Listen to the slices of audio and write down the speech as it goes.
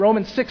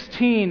Romans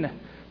 16,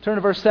 turn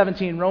to verse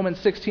 17. Romans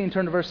 16,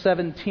 turn to verse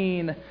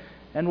 17,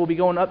 and we'll be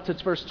going up to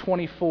verse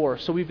 24.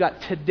 So we've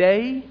got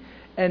today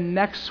and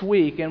next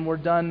week, and we're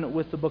done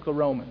with the book of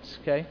Romans,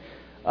 okay?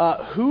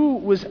 Who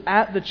was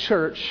at the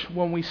church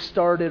when we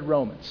started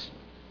Romans?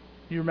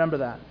 You remember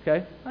that,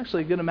 okay?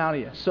 Actually, a good amount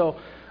of you. So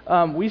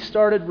we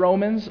started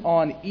Romans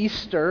on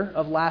Easter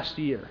of last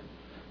year.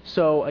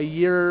 So a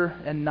year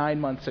and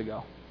 9 months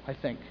ago, I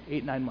think.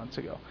 8-9 months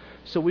ago.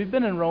 So we've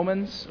been in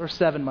Romans, or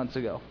 7 months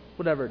ago,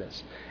 whatever it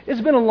is.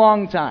 It's been a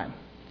long time,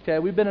 okay?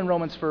 We've been in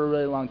Romans for a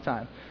really long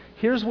time.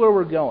 Here's where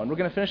we're going. We're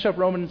going to finish up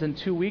Romans in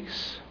 2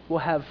 weeks. We'll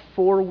have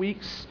 4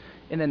 weeks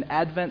in an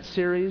Advent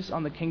series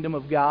on the kingdom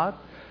of God.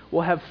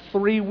 We'll have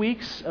 3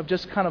 weeks of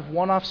just kind of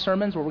one-off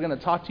sermons where we're going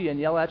to talk to you and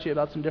yell at you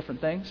about some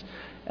different things.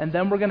 And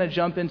then we're going to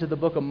jump into the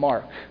book of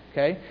Mark,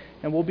 okay?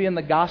 And we'll be in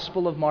the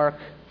Gospel of Mark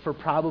for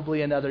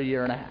probably another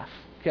year and a half,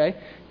 okay?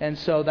 And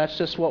so that's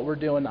just what we're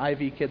doing.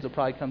 IV kids will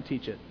probably come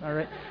teach it, all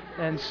right?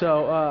 And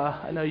so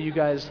I know you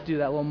guys do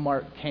that little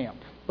Mark camp.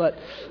 But,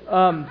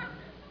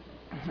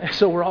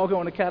 so we're all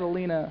going to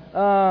Catalina.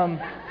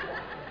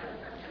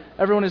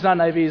 Everyone who's not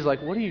in IV is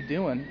like, what are you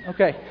doing?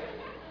 Okay.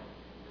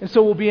 And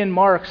so we'll be in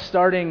Mark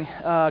starting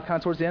kind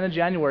of towards the end of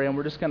January, and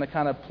we're just going to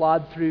kind of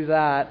plod through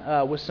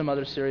that with some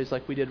other series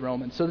like we did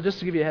Romans. So just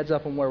to give you a heads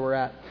up on where we're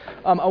at.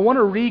 I want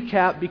to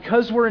recap,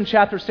 because we're in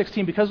chapter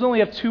 16, because we only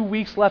have 2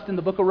 weeks left in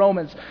the book of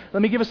Romans,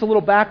 let me give us a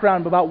little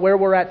background about where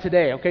we're at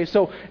today. Okay,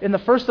 so in the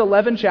first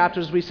 11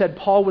 chapters, we said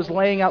Paul was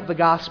laying out the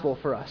gospel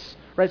for us.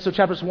 Right, so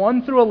chapters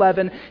 1 through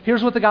 11,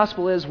 here's what the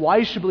gospel is, why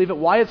you should believe it,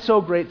 why it's so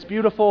great, it's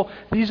beautiful,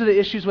 these are the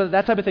issues with it,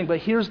 that type of thing, but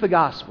here's the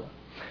gospel.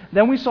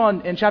 Then we saw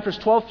in chapters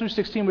 12 through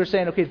 16, we were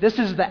saying, okay, this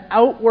is the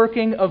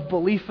outworking of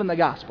belief in the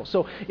gospel.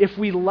 So if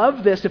we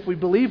love this, if we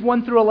believe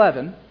 1 through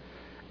 11,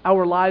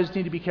 our lives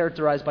need to be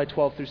characterized by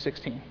 12 through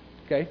 16.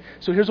 Okay,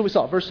 so here's what we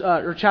saw.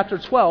 Chapter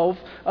 12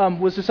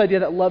 was this idea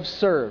that love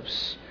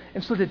serves.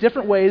 And so the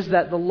different ways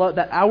that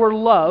that our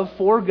love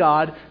for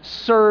God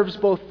serves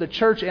both the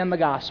church and the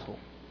gospel.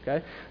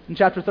 Okay. In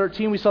chapter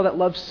 13, we saw that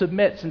love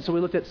submits. And so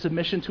we looked at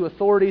submission to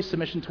authority,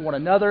 submission to one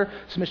another,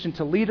 submission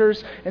to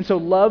leaders. And so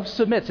love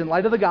submits. In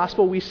light of the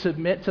gospel, we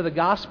submit to the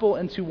gospel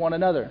and to one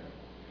another.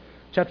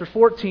 Chapter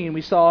 14,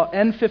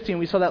 and 15,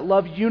 we saw that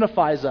love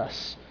unifies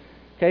us.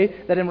 Okay.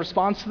 That in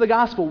response to the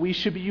gospel, we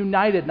should be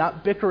united,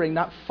 not bickering,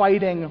 not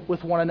fighting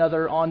with one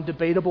another on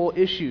debatable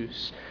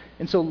issues.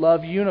 And so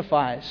love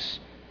unifies.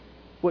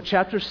 What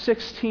chapter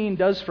 16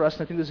 does for us,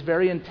 and I think this is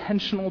very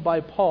intentional by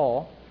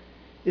Paul,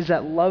 is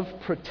that love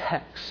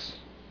protects,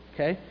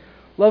 okay?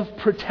 Love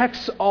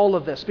protects all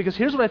of this, because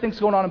here's what I think is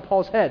going on in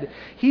Paul's head.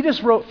 He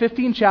just wrote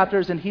 15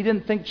 chapters, and he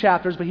didn't think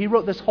chapters, but he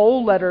wrote this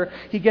whole letter.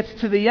 He gets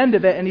to the end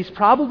of it, and he's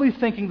probably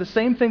thinking the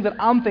same thing that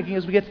I'm thinking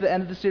as we get to the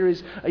end of the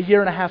series a year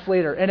and a half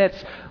later. And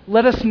it's,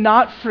 let us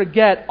not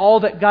forget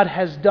all that God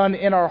has done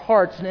in our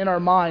hearts and in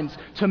our minds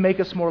to make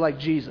us more like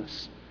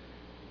Jesus.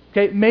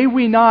 Okay, may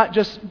we not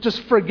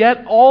just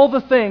forget all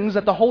the things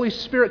that the Holy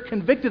Spirit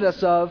convicted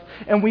us of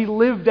and we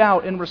lived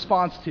out in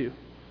response to.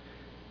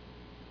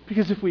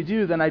 Because if we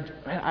do, then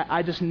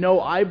I just know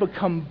I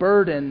become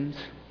burdened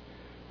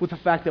with the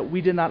fact that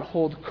we did not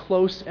hold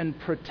close and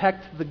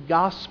protect the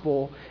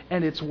gospel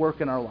and its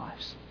work in our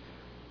lives.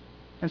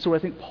 And so what I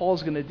think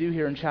Paul's going to do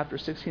here in chapter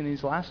 16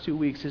 these last 2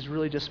 weeks is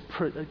really just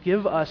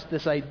give us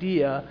this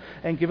idea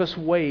and give us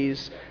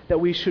ways that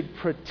we should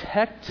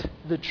protect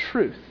the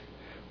truth.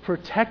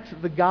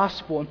 Protect the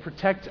gospel and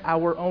protect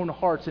our own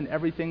hearts in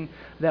everything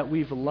that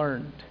we've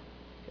learned.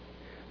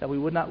 That we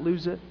would not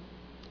lose it,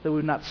 that we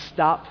would not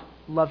stop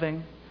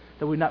loving,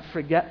 that we would not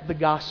forget the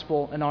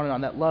gospel, and on and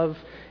on. That love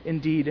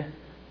indeed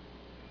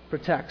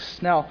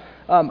protects. Now,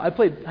 I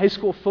played high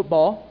school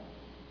football,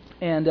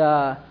 and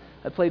I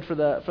played for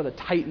the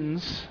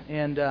Titans,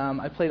 and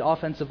I played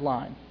offensive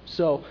line.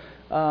 So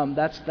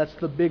that's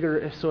the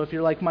bigger. So if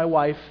you're like my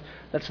wife,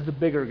 that's the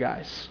bigger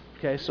guys.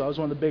 Okay, so I was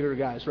one of the bigger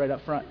guys right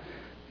up front.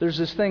 There's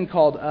this thing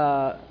called,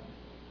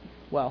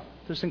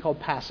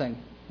 passing,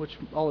 which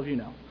all of you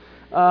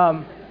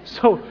know.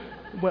 So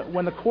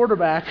when the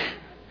quarterback,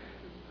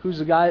 who's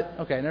the guy,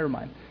 okay, never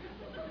mind.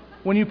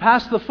 When you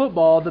pass the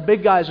football, the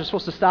big guys are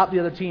supposed to stop the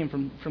other team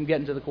from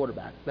getting to the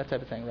quarterback, that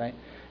type of thing, right?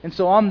 And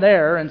so I'm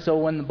there, and so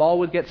when the ball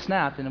would get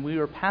snapped and we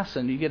were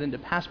passing, you get into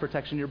pass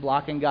protection, you're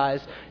blocking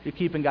guys, you're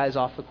keeping guys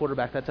off the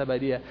quarterback, that type of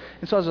idea.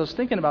 And so as I was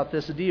thinking about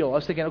this deal, I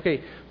was thinking,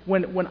 okay,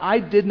 when I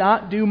did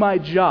not do my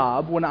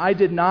job, when I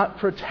did not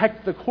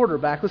protect the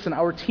quarterback, listen,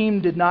 our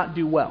team did not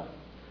do well.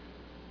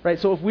 Right?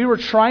 So if we were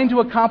trying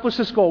to accomplish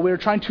this goal, we were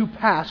trying to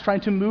pass,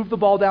 trying to move the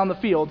ball down the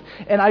field,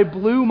 and I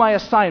blew my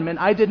assignment,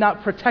 I did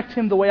not protect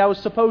him the way I was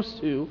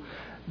supposed to,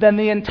 then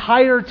the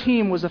entire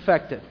team was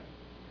affected.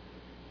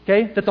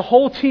 Okay? That the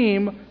whole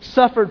team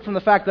suffered from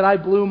the fact that I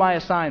blew my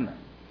assignment.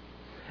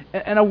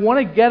 And I want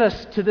to get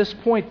us to this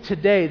point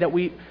today that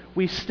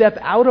we step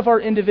out of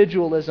our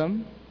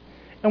individualism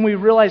and we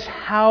realize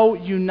how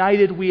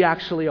united we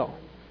actually are.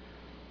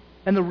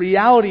 And the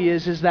reality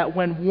is that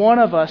when one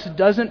of us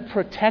doesn't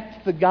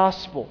protect the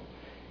gospel,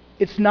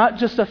 it's not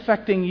just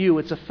affecting you,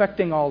 it's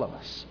affecting all of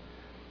us.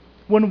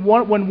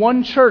 When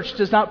one church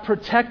does not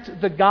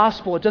protect the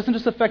gospel, it doesn't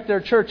just affect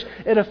their church,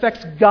 it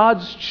affects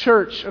God's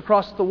church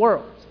across the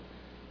world.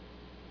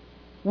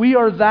 We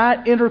are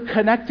that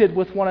interconnected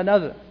with one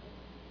another.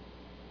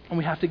 And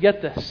we have to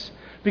get this.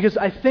 Because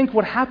I think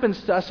what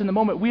happens to us in the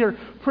moment, we are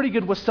pretty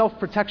good with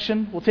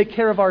self-protection. We'll take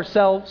care of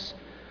ourselves.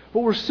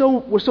 But we're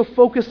so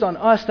focused on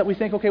us that we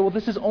think, okay, well,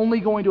 this is only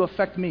going to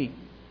affect me.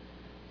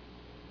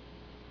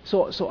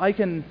 So I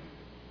can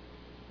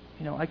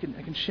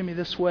shimmy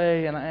this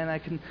way, and I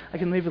can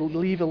maybe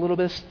leave a little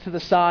bit to the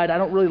side. I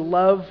don't really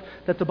love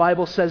that the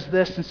Bible says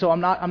this, and so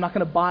I'm not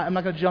going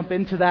to jump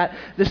into that.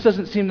 This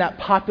doesn't seem that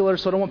popular,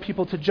 so I don't want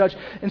people to judge.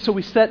 And so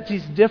we set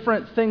these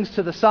different things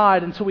to the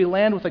side until we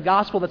land with a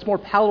gospel that's more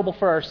palatable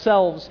for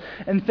ourselves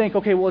and think,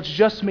 okay, well, it's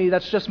just me.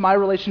 That's just my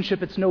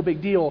relationship. It's no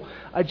big deal.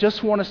 I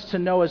just want us to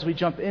know as we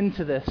jump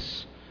into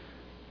this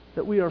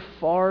that we are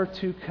far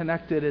too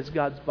connected as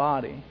God's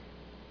body.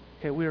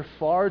 Okay, we are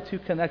far too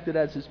connected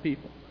as His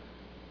people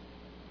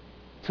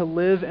to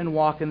live and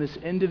walk in this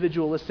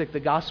individualistic, the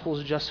gospel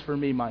is just for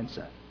me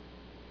mindset.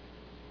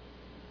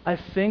 I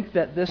think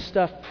that this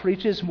stuff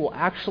preaches will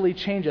actually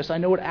change us. I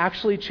know it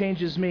actually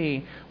changes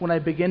me when I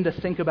begin to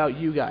think about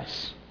you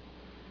guys.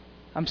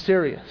 I'm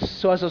serious.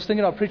 So as I was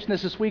thinking about preaching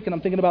this week, and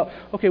I'm thinking about,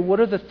 okay, what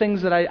are the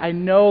things that I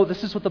know,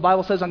 this is what the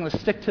Bible says, I'm going to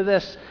stick to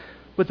this.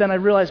 But then I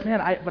realized, man,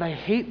 I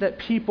hate that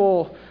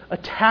people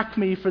attack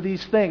me for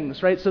these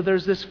things, right? So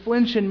there's this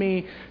flinch in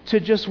me to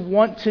just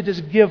want to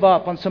just give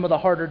up on some of the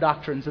harder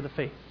doctrines of the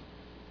faith.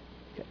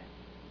 Okay.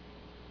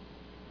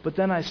 But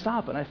then I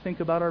stop and I think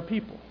about our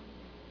people.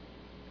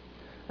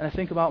 And I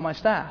think about my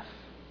staff.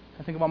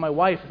 I think about my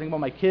wife. I think about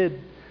my kid.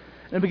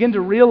 And I begin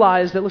to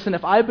realize that, listen,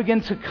 if I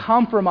begin to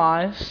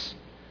compromise,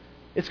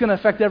 it's going to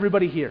affect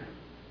everybody here.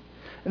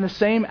 And the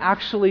same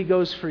actually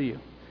goes for you.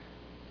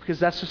 Because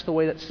that's just the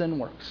way that sin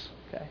works.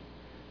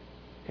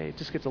 Okay, it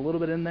just gets a little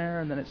bit in there,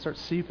 and then it starts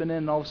seeping in,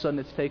 and all of a sudden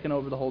it's taken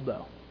over the whole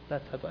dough.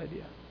 That type of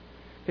idea.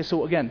 Okay,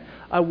 so again,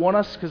 I want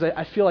us, because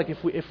I feel like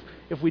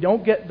if we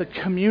don't get the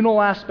communal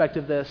aspect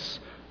of this,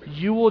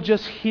 you will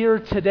just hear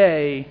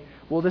today,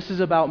 well, this is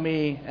about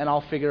me, and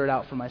I'll figure it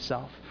out for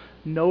myself.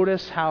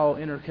 Notice how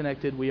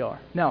interconnected we are.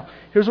 Now,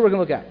 here's what we're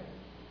going to look at.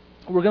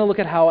 We're going to look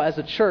at how, as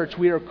a church,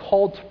 we are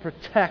called to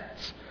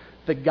protect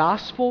the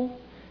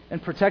gospel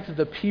and protect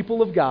the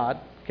people of God,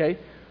 okay,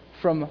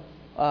 from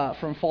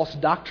false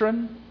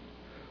doctrine,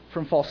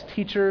 from false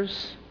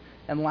teachers,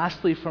 and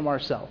lastly, from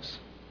ourselves.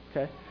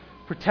 Okay?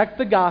 Protect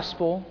the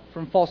gospel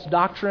from false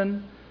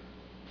doctrine,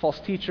 false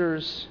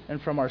teachers,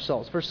 and from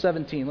ourselves. Verse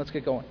 17, let's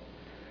get going.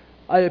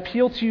 I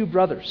appeal to you,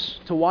 brothers,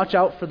 to watch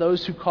out for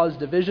those who cause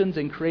divisions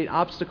and create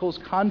obstacles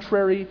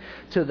contrary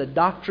to the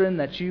doctrine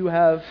that you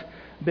have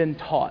been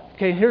taught.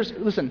 Okay,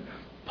 listen.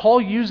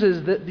 Paul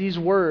uses these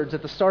words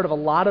at the start of a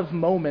lot of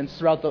moments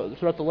throughout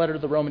the letter to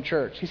the Roman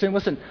church. He's saying,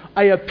 listen,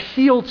 I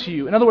appeal to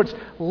you. In other words,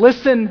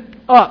 listen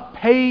up.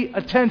 Pay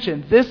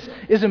attention. This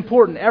is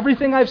important.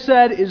 Everything I've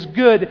said is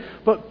good,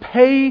 but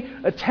pay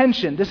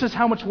attention. This is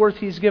how much worth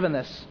he's given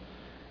this.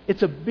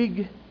 It's a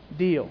big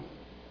deal.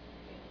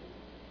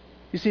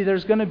 You see,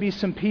 there's going to be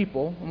some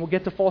people, and we'll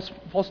get to false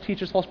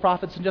teachers, false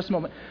prophets in just a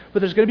moment, but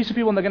there's going to be some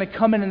people, and they're going to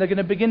come in and they're going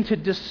to begin to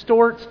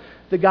distort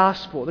the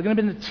gospel. They're going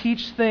to begin to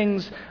teach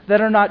things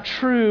that are not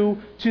true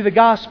to the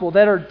gospel,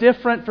 that are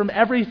different from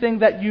everything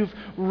that you've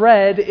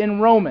read in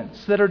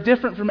Romans, that are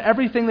different from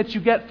everything that you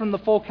get from the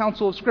full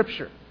counsel of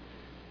Scripture.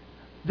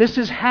 This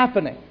is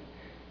happening,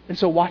 and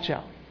so watch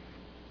out.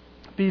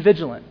 Be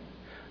vigilant.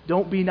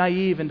 Don't be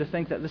naive and to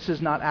think that this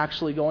is not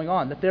actually going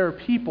on, that there are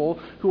people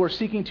who are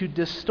seeking to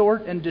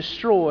distort and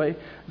destroy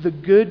the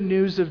good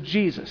news of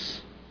Jesus.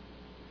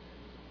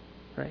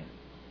 Right?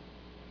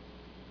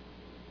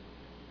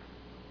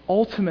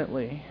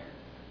 Ultimately,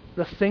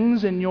 the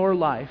things in your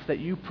life that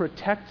you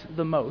protect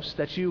the most,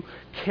 that you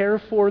care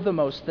for the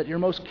most, that you're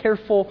most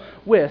careful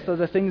with, are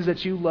the things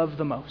that you love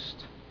the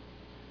most.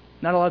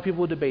 Not a lot of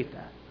people would debate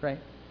that, right?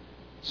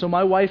 So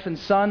my wife and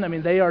son,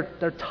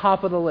 they're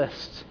top of the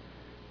list.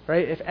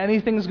 Right? If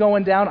anything's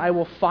going down, I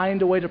will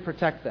find a way to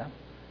protect them.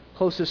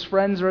 Closest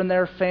friends are in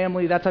there,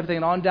 family, that type of thing,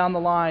 and on down the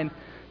line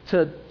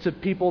to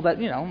people that,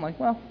 I'm like,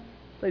 well,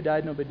 they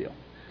died, no big deal.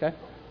 Okay?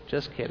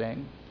 Just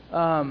kidding.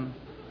 But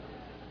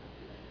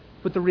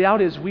the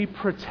reality is we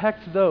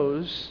protect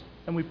those,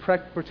 and we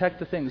protect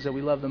the things that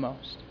we love the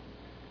most.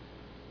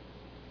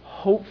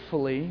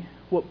 Hopefully,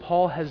 what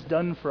Paul has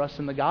done for us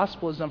and the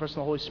gospel has done for us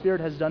and the Holy Spirit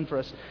has done for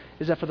us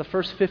is that for the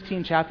first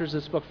 15 chapters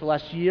of this book, for the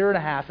last year and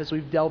a half, as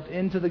we've delved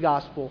into the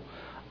gospel,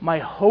 my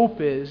hope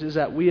is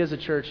that we as a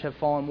church have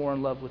fallen more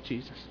in love with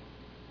Jesus.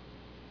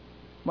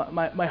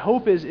 My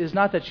hope is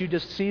not that you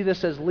just see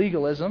this as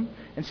legalism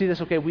and see this,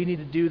 okay, we need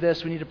to do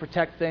this, we need to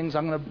protect things,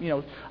 I'm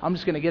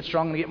just going to get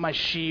strong, I'm going to get my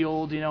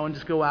shield, and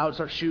just go out and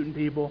start shooting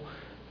people.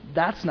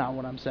 That's not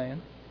what I'm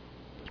saying.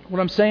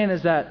 What I'm saying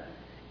is that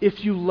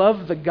if you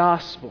love the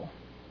gospel,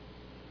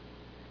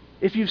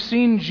 if you've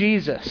seen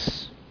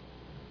Jesus,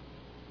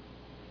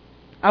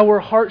 our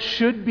heart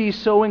should be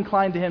so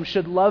inclined to Him,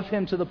 should love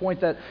Him to the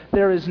point that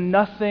there is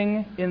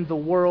nothing in the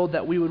world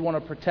that we would want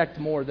to protect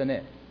more than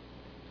it.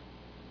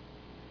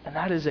 And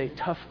that is a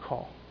tough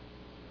call.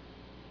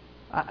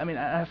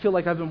 I feel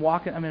like I've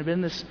been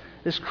in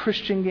this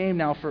Christian game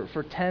now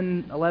for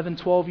 10, 11,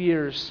 12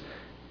 years,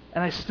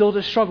 and I still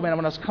just struggle, man.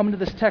 When I was coming to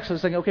this text, I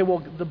was thinking, okay,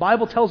 well, the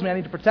Bible tells me I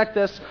need to protect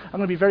this. I'm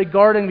going to be very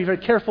guarding, be very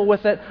careful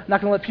with it. I'm not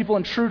going to let people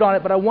intrude on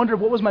it, but I wondered,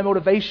 what was my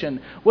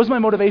motivation? Was my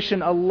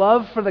motivation a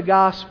love for the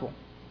gospel?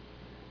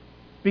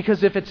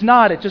 Because if it's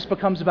not, it just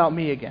becomes about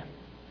me again.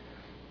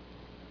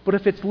 But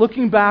if it's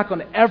looking back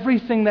on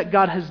everything that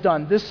God has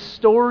done, this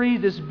story,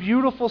 this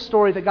beautiful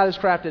story that God has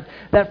crafted,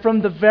 that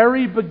from the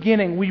very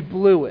beginning we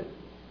blew it.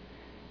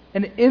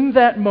 And in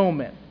that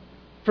moment,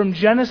 from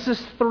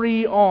Genesis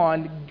 3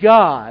 on,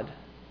 God,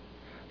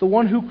 the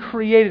one who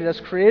created us,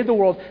 created the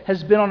world,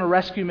 has been on a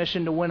rescue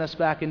mission to win us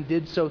back, and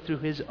did so through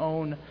His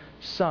own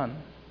Son.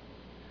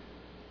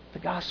 The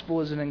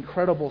gospel is an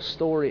incredible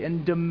story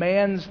and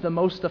demands the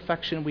most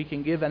affection we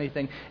can give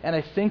anything. And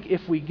I think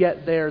if we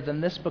get there,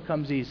 then this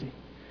becomes easy.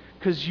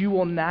 Because you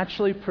will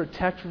naturally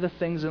protect the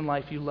things in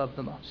life you love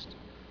the most.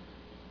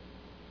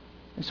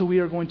 And so we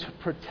are going to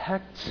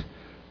protect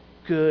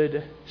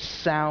good,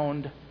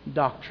 sound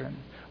doctrine.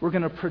 We're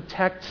going to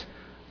protect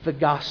the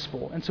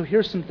gospel. And so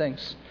here's some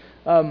things.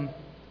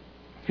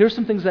 Here's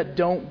some things that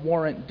don't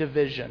warrant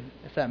division,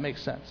 if that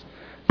makes sense.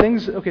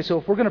 So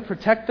if we're going to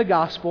protect the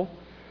gospel,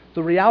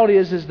 the reality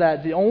is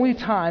that the only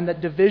time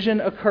that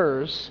division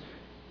occurs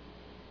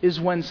is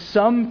when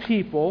some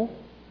people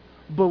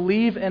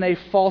believe in a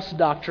false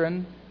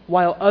doctrine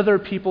while other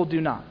people do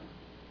not.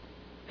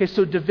 Okay,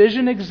 so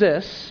division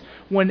exists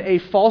when a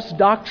false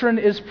doctrine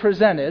is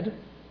presented,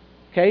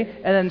 okay,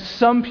 and then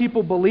some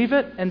people believe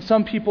it and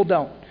some people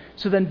don't.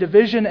 So then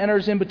division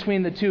enters in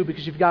between the two,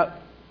 because you've got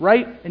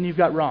right and you've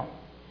got wrong.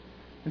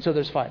 And so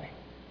there's fighting.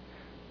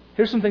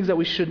 Here's some things that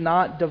we should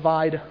not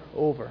divide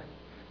over.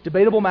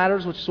 Debatable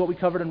matters, which is what we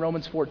covered in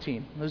Romans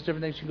 14. Those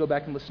different things, you can go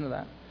back and listen to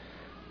that.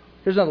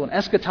 Here's another one.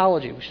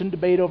 Eschatology. We shouldn't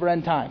debate over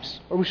end times.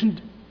 You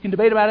can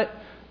debate about it.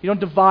 You don't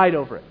divide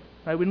over it.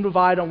 Right? We don't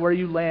divide on where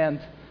you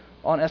land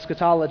on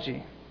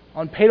eschatology.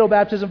 On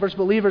paedo-baptism versus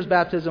believer's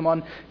baptism.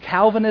 On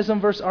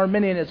Calvinism versus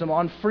Arminianism.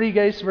 On free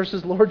grace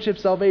versus lordship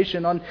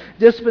salvation. On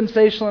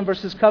dispensational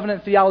versus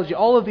covenant theology.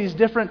 All of these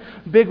different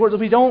big words.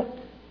 We don't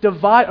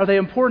divide. Are they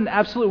important?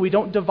 Absolutely. We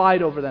don't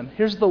divide over them.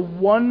 Here's the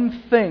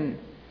one thing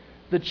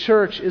the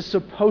church is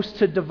supposed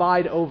to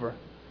divide over.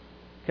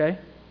 Okay?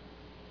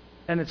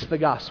 And it's the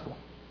gospel.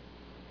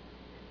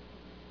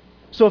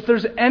 So if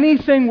there's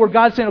anything where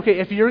God's saying, okay,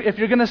 if you're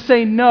going to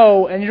say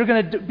no and you're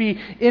going to be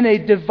in a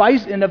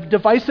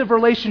divisive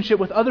relationship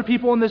with other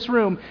people in this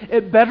room,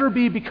 it better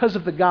be because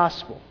of the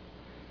gospel.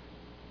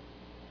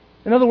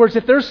 In other words,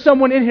 if there's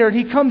someone in here and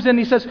he comes in and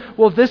he says,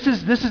 well, this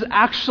is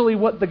actually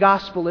what the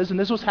gospel is, and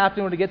this was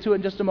happening, we're going to get to it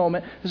in just a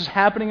moment. This is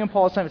happening in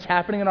Paul's time, it's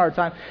happening in our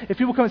time. If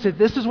people come and say,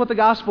 this is what the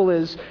gospel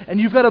is,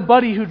 and you've got a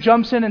buddy who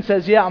jumps in and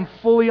says, yeah, I'm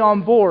fully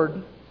on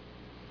board,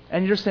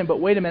 and you're saying, but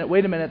wait a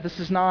minute, this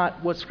is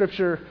not what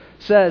Scripture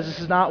says, this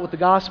is not what the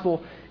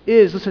gospel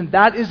is. Listen,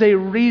 that is a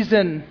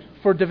reason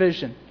for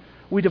division.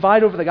 We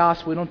divide over the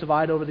gospel, we don't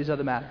divide over these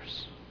other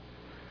matters.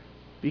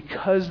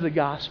 Because the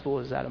gospel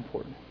is that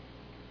important.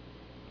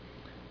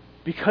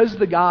 Because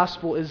the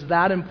gospel is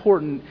that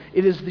important,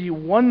 it is the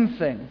one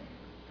thing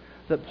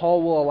that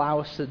Paul will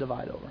allow us to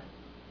divide over.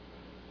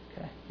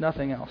 Okay,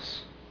 nothing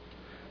else.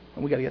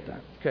 And we got to get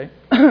that. Okay,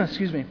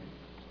 excuse me.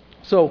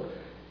 So,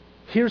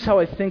 here's how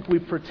I think we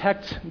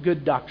protect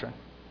good doctrine.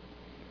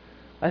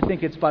 I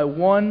think it's by,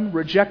 one,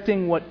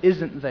 rejecting what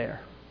isn't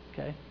there.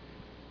 Okay?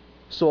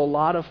 So a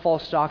lot of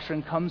false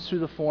doctrine comes through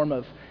the form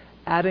of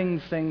adding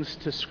things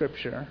to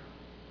Scripture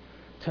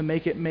to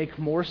make it make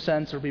more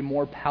sense or be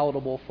more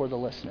palatable for the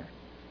listener.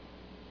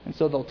 And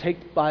so they'll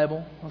take the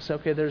Bible, they'll say,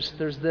 okay, there's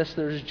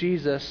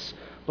Jesus,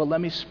 but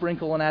let me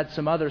sprinkle and add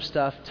some other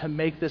stuff to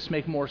make this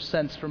make more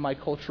sense for my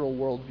cultural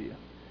worldview.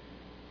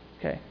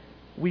 Okay?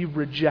 We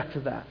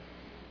reject that.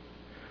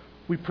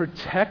 We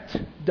protect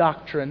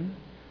doctrine.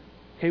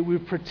 Okay, we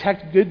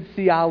protect good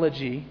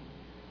theology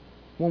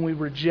when we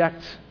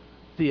reject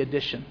the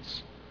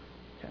additions.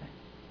 Okay.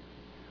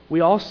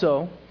 We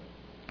also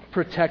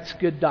protect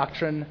good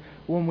doctrine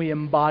when we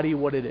embody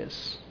what it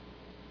is.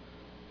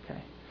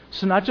 Okay.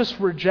 So not just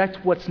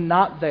reject what's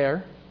not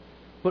there,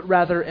 but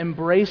rather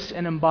embrace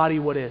and embody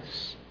what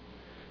is.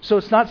 So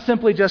it's not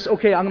simply just,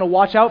 okay, I'm going to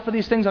watch out for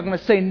these things, I'm going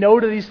to say no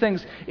to these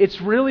things. It's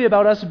really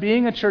about us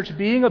being a church,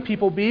 being a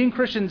people, being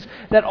Christians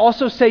that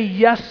also say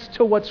yes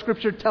to what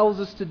Scripture tells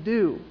us to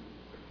do.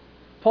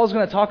 Paul's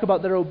going to talk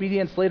about their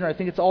obedience later, and I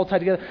think it's all tied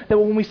together. That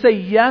when we say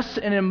yes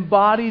and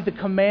embody the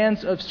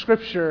commands of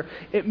Scripture,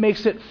 it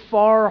makes it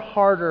far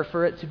harder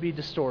for it to be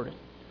distorted.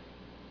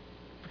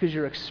 Because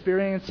you're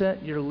experiencing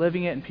it, you're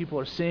living it, and people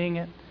are seeing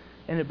it,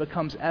 and it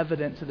becomes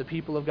evident to the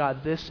people of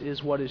God, this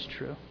is what is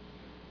true.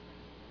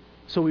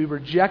 So we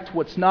reject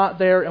what's not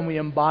there and we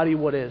embody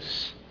what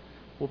is.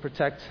 We'll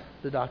protect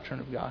the doctrine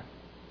of God.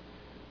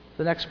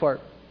 The next part,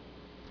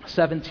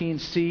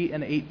 17c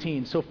and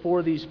 18. So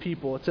for these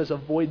people, it says,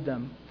 avoid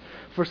them.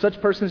 For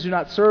such persons do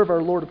not serve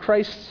our Lord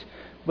Christ,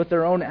 but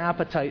their own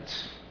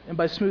appetites. And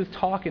by smooth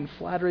talk and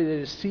flattery, they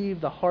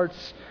deceive the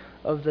hearts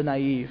of the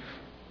naive.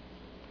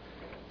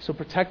 So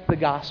protect the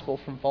gospel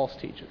from false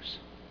teachers.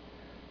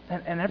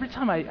 And every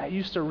time I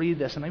used to read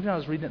this, and even I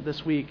was reading it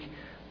this week,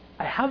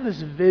 I have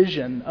this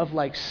vision of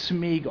like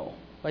Smeagol.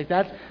 Like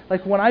that,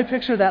 like when I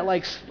picture that,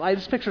 like I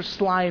just picture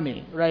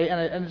Slimy, right?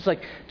 And it's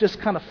like just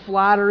kind of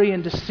flattery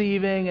and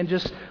deceiving and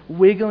just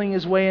wiggling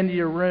his way into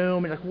your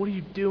room. And like, what are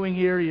you doing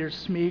here? You're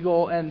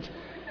Smeagol. And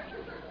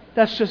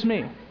that's just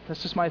me.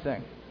 That's just my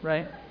thing,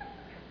 right?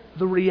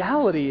 The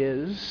reality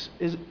is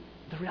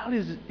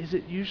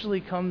it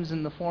usually comes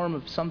in the form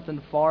of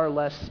something far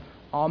less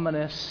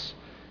ominous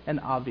and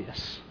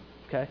obvious,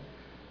 okay?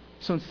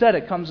 So instead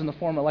it comes in the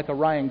form of like a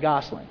Ryan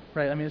Gosling,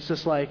 right? I mean, it's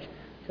just like,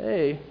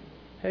 hey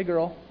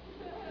girl,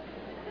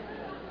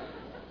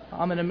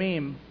 I'm in a meme,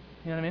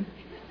 you know what I mean?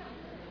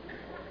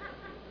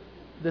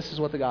 This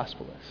is what the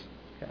gospel is,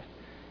 okay?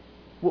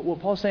 What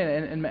Paul's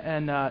saying,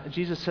 and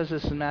Jesus says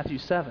this in Matthew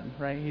 7,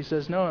 right? He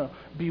says, no,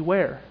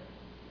 beware.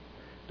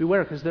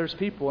 Beware, because there's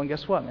people, and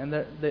guess what, man?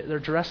 They're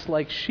dressed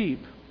like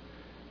sheep,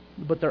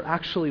 but they're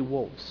actually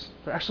wolves.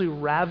 They're actually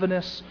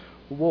ravenous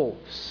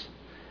wolves.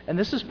 And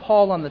this is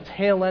Paul on the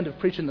tail end of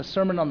preaching the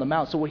Sermon on the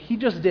Mount. So what he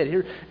just did,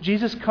 here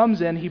Jesus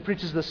comes in, he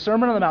preaches the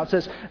Sermon on the Mount,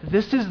 says,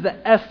 this is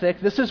the ethic,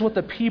 this is what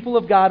the people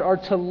of God are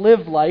to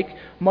live like,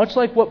 much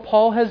like what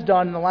Paul has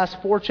done in the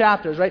last 4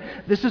 chapters, right?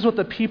 This is what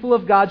the people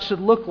of God should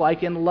look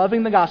like in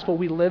loving the gospel.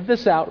 We live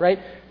this out, right?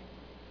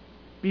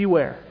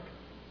 Beware.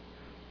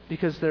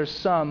 Because there's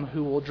some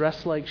who will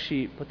dress like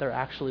sheep, but they're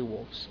actually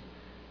wolves,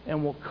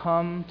 and will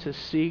come to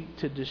seek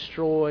to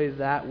destroy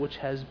that which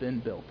has been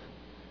built.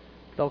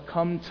 They'll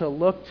come to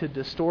look to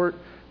distort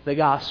the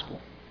gospel.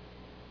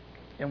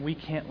 And we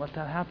can't let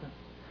that happen,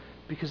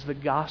 because the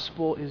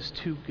gospel is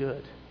too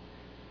good.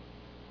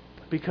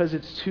 Because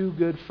it's too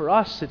good for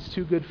us, it's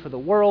too good for the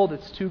world,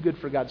 it's too good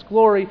for God's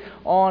glory,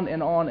 on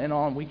and on and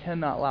on. We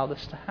cannot allow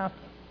this to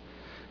happen.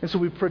 And so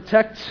we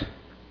protect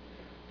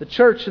the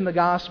church and the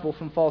gospel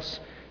from false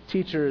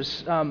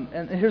teachers.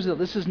 And here's the deal.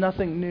 This is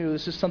nothing new.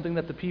 This is something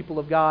that the people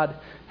of God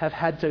have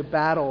had to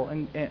battle,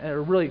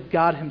 or really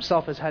God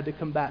himself has had to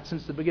combat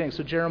since the beginning.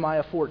 So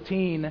Jeremiah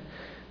 14,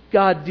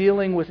 God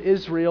dealing with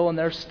Israel and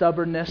their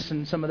stubbornness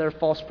and some of their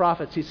false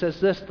prophets. He says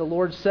this, the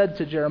Lord said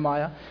to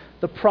Jeremiah,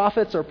 the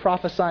prophets are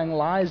prophesying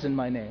lies in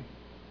my name.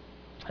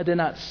 I did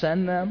not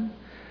send them,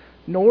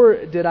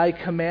 nor did I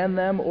command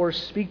them or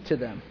speak to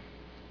them.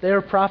 They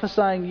are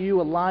prophesying you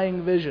a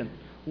lying vision,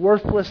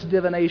 worthless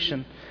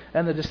divination,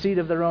 and the deceit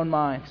of their own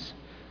minds.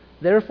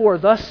 Therefore,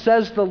 thus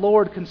says the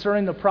Lord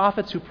concerning the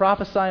prophets who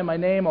prophesy in my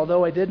name,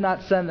 although I did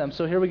not send them.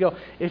 So here we go.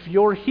 If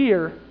you're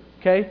here,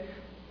 okay,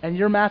 and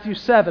you're Matthew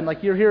 7,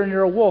 like you're here and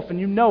you're a wolf and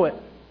you know it,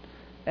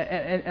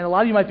 and a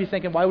lot of you might be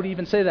thinking, why would he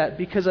even say that?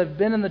 Because I've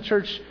been in the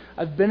church,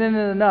 I've been in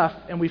it enough,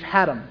 and we've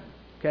had them,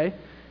 okay?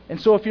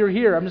 And so if you're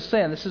here, I'm just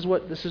saying, this is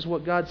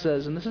what God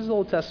says, and this is the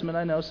Old Testament,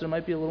 I know, so there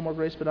might be a little more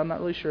grace, but I'm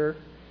not really sure.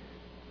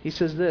 He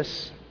says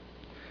this,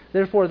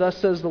 therefore, thus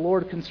says the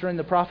Lord concerning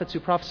the prophets who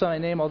prophesy in my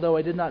name, although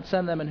I did not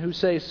send them, and who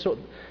say,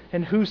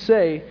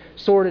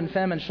 sword and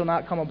famine shall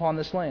not come upon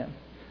this land.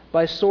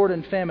 By sword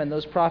and famine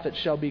those prophets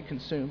shall be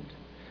consumed.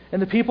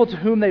 And the people to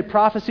whom they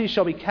prophesy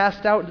shall be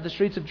cast out into the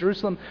streets of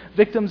Jerusalem,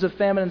 victims of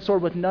famine and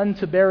sword, with none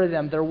to bury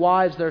them, their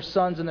wives, their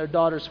sons, and their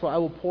daughters, for I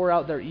will pour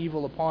out their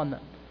evil upon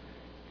them.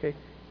 Okay,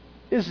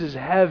 this is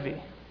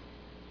heavy.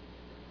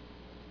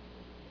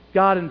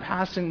 God, in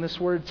passing this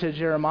word to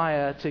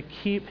Jeremiah, to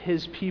keep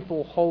his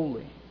people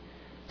holy,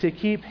 to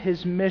keep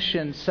his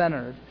mission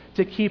centered,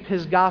 to keep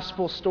his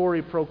gospel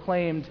story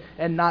proclaimed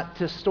and not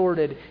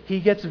distorted,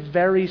 he gets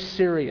very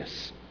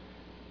serious.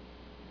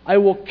 I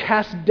will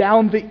cast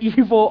down the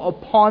evil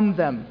upon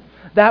them.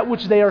 That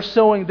which they are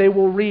sowing, they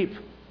will reap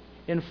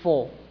in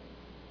full.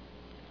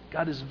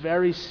 God is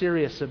very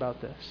serious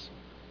about this.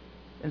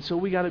 And so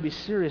we got to be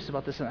serious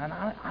about this. And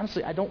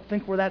honestly, I don't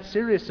think we're that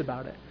serious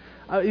about it.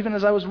 Even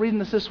as I was reading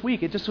this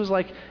week, it just was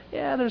like,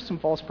 yeah, there's some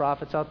false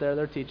prophets out there.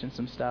 They're teaching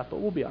some stuff, but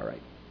we'll be all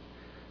right.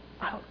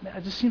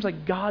 It just seems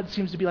like God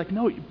seems to be like,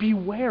 no,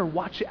 beware,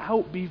 watch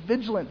out, be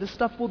vigilant. This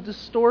stuff will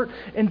distort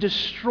and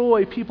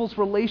destroy people's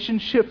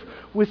relationship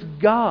with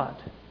God.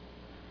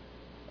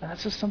 And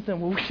that's just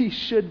something we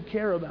should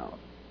care about.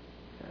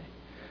 Okay?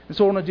 And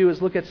so what I want to do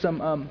is look at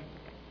some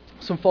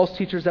false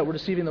teachers that were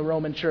deceiving the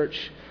Roman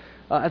church.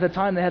 At the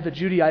time, they had the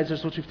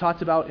Judaizers, which we've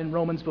talked about in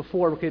Romans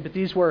before. Okay, but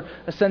these were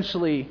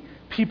essentially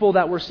people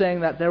that were saying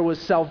that there was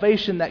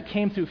salvation that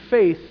came through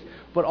faith,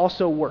 but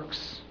also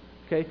works.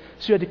 Okay,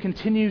 so you had to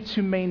continue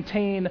to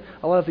maintain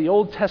a lot of the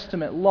Old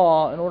Testament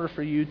law in order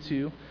for you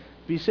to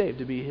be saved,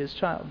 to be his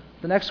child.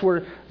 The next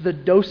were the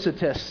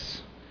Docetists,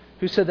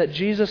 who said that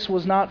Jesus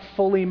was not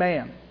fully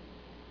man.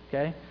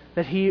 Okay,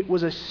 that he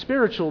was a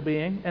spiritual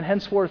being, and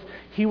henceforth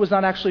he was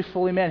not actually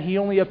fully man. He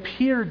only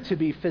appeared to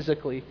be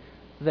physically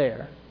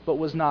there, but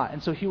was not.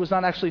 And so he was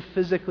not actually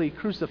physically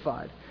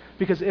crucified.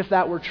 Because if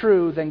that were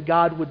true, then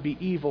God would be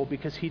evil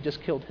because he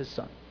just killed his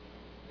son.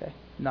 Okay,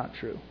 not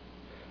true.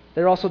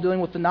 They're also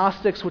dealing with the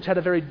Gnostics, which had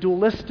a very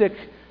dualistic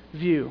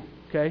view.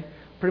 Okay,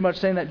 pretty much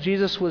saying that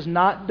Jesus was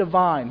not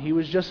divine. He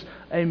was just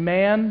a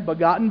man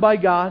begotten by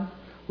God,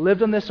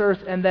 lived on this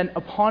earth, and then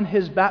upon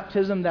his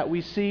baptism that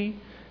we see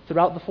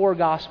throughout the four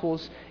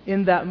Gospels,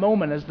 in that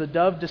moment as the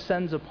dove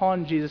descends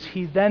upon Jesus,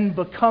 he then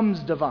becomes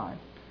divine.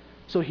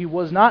 So he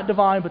was not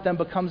divine, but then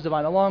becomes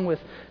divine, along with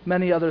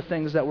many other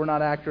things that were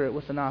not accurate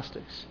with the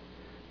Gnostics.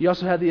 You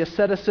also had the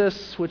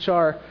asceticists, which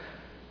are,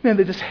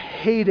 they just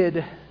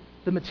hated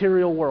the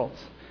material world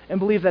and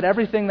believed that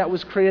everything that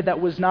was created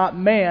that was not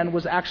man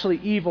was actually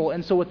evil.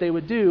 And so what they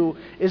would do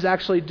is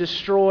actually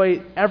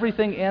destroy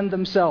everything and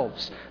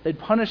themselves. They'd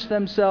punish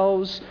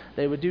themselves.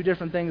 They would do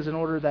different things in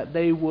order that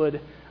they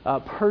would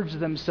purge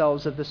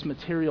themselves of this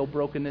material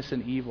brokenness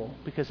and evil,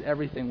 because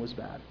everything was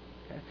bad.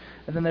 Okay?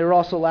 And then they were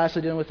also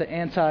lastly dealing with the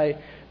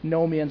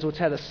antinomians, which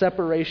had a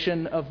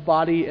separation of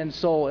body and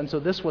soul. And so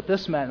what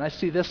this meant, and I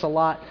see this a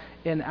lot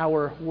in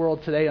our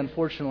world today,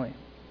 unfortunately,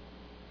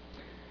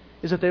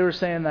 is that they were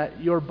saying that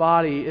your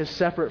body is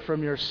separate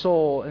from your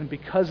soul, and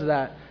because of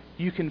that,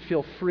 you can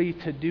feel free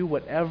to do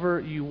whatever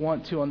you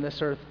want to on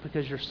this earth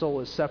because your soul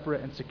is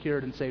separate and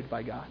secured and saved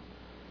by God.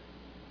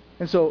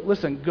 And so,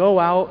 listen, go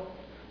out,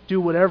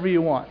 do whatever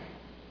you want,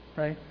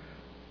 right?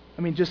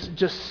 I mean,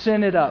 just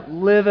sin it up,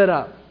 live it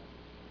up,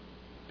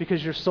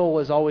 because your soul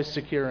is always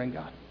secure in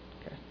God.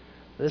 Okay?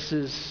 This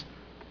is,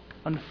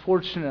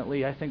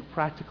 unfortunately, I think,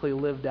 practically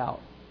lived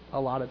out a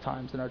lot of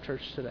times in our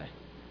church today.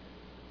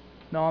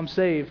 No, I'm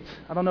saved.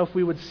 I don't know if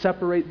we would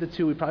separate the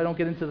two. We probably don't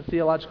get into the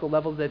theological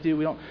level that they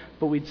do.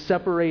 But we'd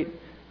separate.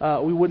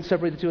 We wouldn't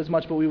separate the two as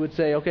much. But we would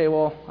say, okay,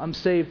 well, I'm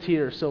saved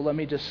here, so let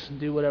me just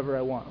do whatever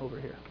I want over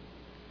here.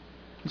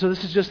 And so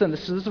this is just then.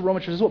 This is the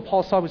Roman church. This is what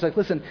Paul's talking about. He's like,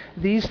 listen,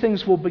 these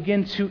things will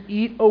begin to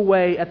eat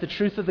away at the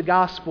truth of the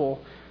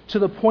gospel, to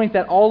the point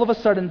that all of a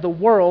sudden the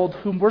world,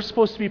 whom we're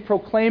supposed to be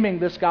proclaiming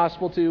this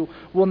gospel to,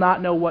 will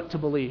not know what to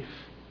believe.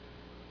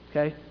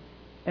 Okay?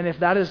 And if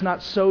that is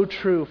not so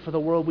true for the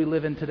world we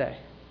live in today,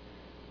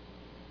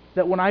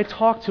 that when I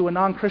talk to a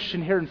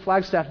non-Christian here in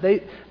Flagstaff,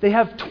 they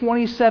have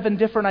 27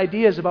 different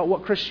ideas about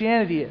what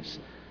Christianity is.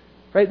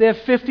 Right? They have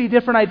 50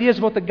 different ideas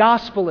about what the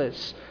gospel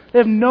is. They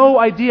have no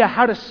idea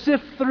how to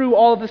sift through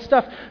all of this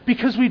stuff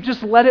because we've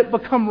just let it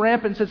become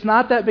rampant. It's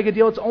not that big a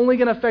deal. It's only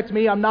going to affect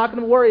me. I'm not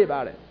going to worry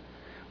about it.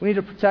 We need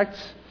to protect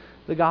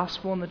the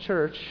gospel and the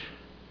church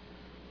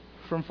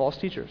from false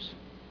teachers.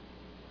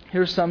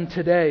 Here's some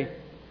today.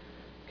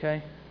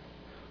 Okay?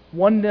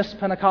 Oneness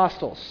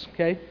Pentecostals.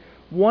 Okay?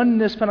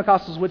 Oneness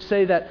Pentecostals which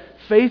say that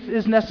faith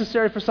is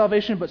necessary for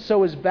salvation, but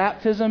so is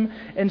baptism,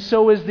 and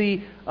so is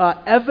the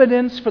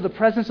evidence for the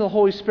presence of the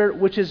Holy Spirit,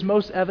 which is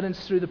most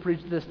evidenced through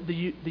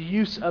the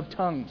use of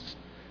tongues.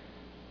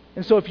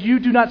 And so if you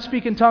do not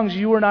speak in tongues,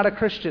 you are not a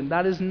Christian.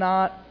 That is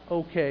not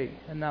okay,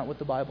 and not what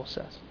the Bible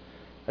says.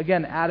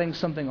 Again, adding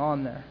something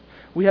on there.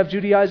 We have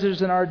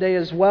Judaizers in our day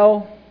as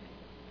well,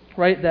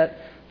 right, that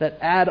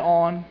add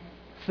on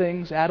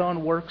things, add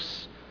on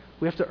works.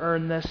 We have to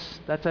earn this,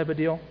 that type of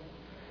deal.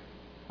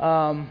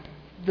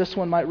 This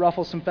one might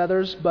ruffle some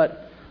feathers,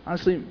 but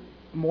honestly,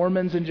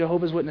 Mormons and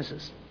Jehovah's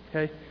Witnesses,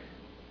 okay?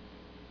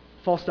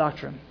 False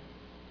doctrine,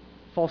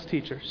 false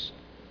teachers.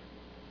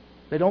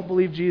 They don't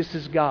believe Jesus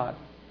is God.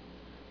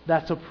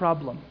 That's a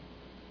problem,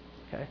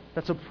 okay?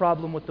 That's a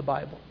problem with the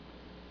Bible.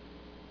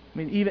 I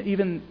mean,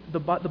 even the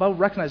Bible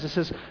recognizes, it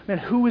says, man,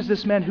 who is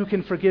this man who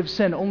can forgive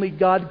sin? Only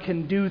God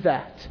can do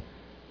that.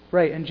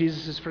 Right, and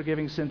Jesus is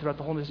forgiving sin throughout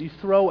the wholeness. You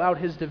throw out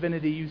his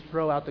divinity, you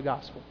throw out the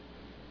gospel.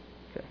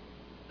 Okay.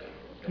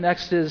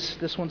 Next is,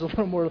 this one's a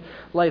little more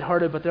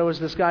lighthearted, but there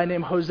was this guy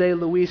named Jose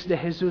Luis de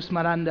Jesus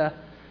Miranda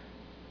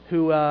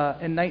who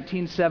in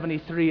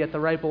 1973, at the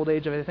ripe old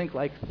age of, I think,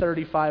 like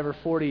 35 or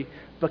 40,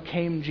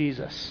 became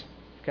Jesus.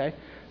 Okay?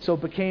 So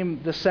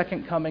became the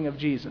second coming of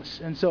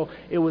Jesus. And so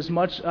it was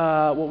much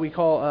what we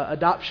call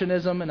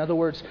adoptionism. In other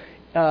words,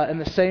 in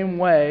the same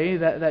way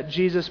that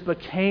Jesus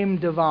became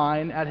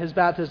divine at his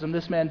baptism,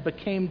 this man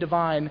became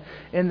divine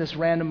in this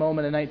random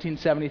moment in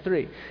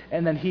 1973.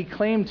 And then he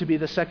claimed to be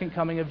the second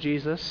coming of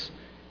Jesus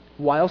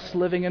whilst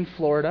living in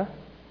Florida,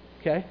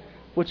 okay?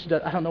 Which,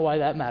 I don't know why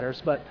that matters,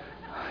 but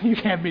you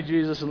can't be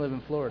Jesus and live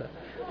in Florida.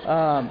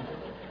 But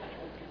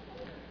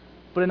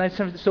in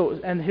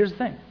 1973, and here's the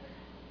thing.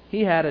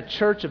 He had a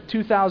church of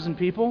 2,000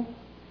 people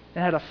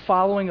and had a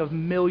following of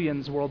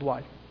millions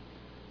worldwide.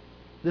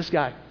 This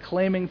guy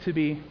claiming to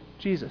be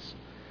Jesus.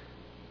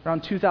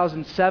 Around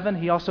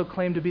 2007, he also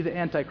claimed to be the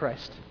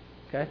Antichrist.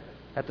 Okay?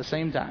 At the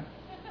same time.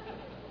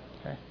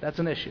 Okay? That's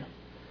an issue.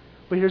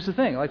 But here's the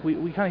thing. Like we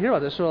kind of hear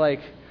about this. We're like,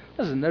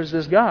 listen, there's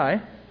this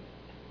guy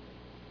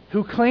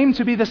who claimed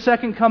to be the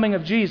second coming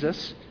of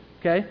Jesus.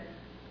 Okay?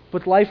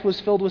 But life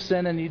was filled with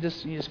sin, and you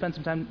just spend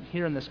some time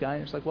hearing this guy,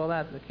 and it's like, well,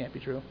 that can't be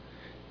true.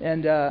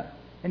 And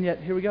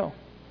yet, here we go.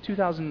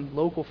 2,000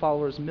 local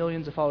followers,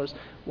 millions of followers.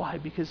 Why?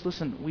 Because,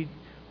 listen,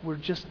 we're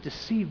just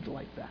deceived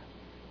like that.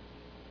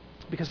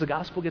 Because the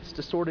gospel gets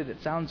distorted.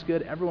 It sounds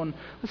good. Everyone,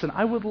 listen,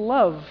 I would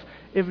love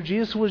if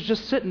Jesus was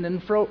just sitting in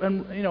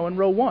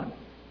row one,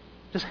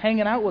 just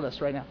hanging out with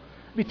us right now.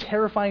 It'd be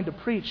terrifying to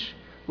preach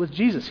with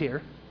Jesus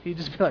here. He'd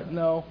just be like,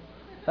 no,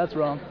 that's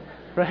wrong,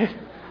 right?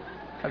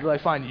 I'd be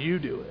like, fine, you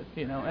do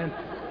it,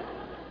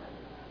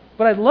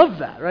 But I love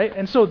that, right?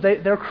 And so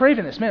they're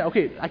craving this. Man,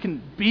 okay, I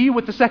can be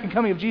with the second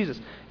coming of Jesus.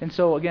 And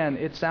so, again,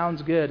 it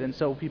sounds good, and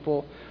so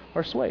people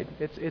are swayed.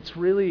 It's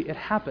really, it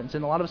happens.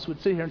 And a lot of us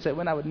would sit here and say,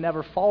 well, I would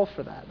never fall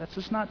for that. That's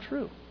just not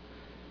true.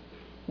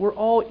 We're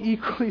all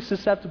equally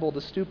susceptible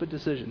to stupid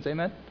decisions.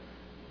 Amen?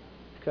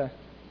 Okay.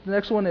 The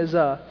next one is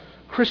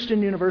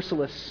Christian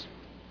Universalists.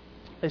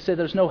 They say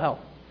there's no hell,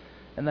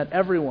 and that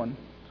everyone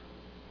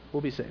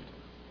will be saved.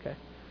 Okay?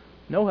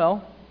 No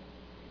hell,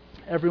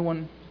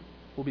 everyone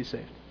will be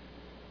saved.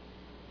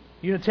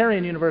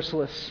 Unitarian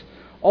Universalists,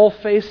 all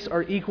faiths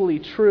are equally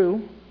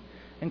true,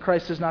 and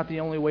Christ is not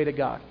the only way to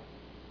God.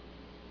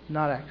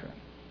 Not accurate.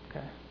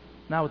 Okay?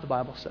 Not what the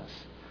Bible says.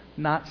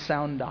 Not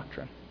sound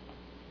doctrine.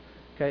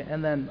 Okay?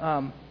 And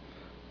then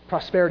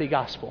prosperity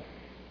gospel.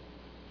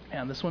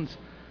 And this one's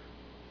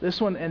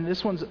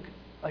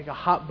like a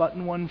hot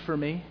button one for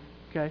me.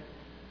 Okay?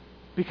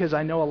 Because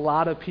I know a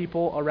lot of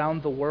people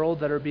around the world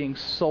that are being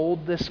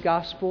sold this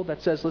gospel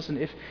that says,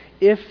 listen,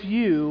 if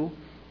you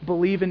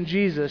believe in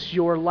Jesus,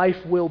 your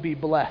life will be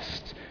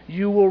blessed.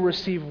 You will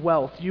receive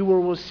wealth. You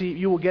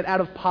will get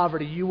out of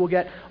poverty. You will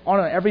get on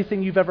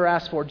everything you've ever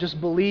asked for.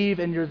 Just believe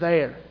and you're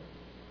there.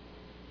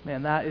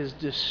 Man, that is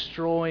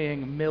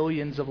destroying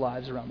millions of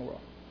lives around the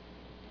world.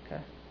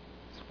 Okay?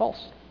 It's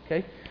false.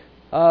 Okay?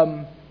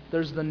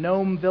 There's the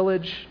Gnome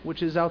Village,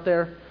 which is out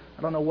there.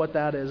 I don't know what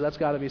that is. That's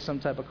got to be some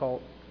type of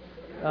cult.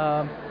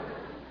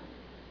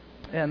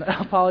 And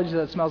apologies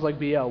that it smells like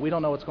BO. We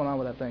don't know what's going on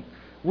with that thing.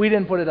 We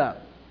didn't put it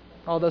up.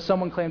 Although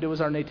someone claimed it was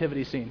our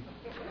nativity scene.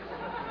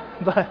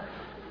 But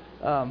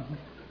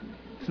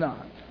it's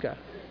not. Okay.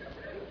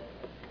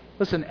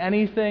 Listen,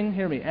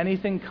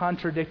 anything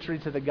contradictory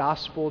to the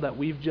gospel that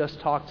we've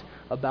just talked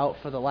about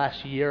for the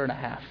last year and a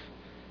half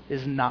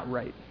is not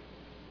right.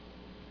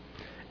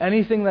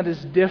 Anything that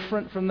is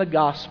different from the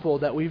gospel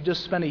that we've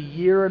just spent a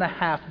year and a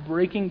half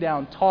breaking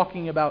down,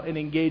 talking about, and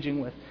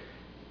engaging with,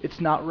 it's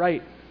not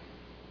right.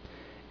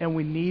 And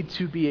we need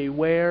to be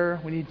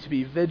aware, we need to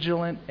be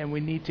vigilant, and we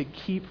need to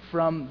keep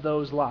from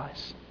those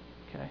lies.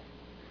 Okay?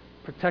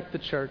 Protect the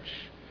church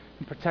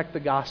and protect the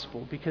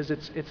gospel, because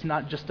it's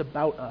not just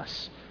about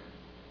us.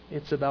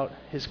 It's about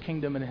His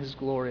kingdom and His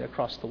glory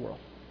across the world.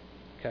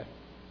 Okay.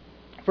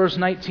 Verse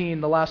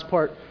 19, the last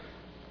part,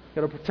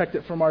 got to protect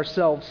it from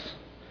ourselves.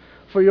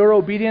 For your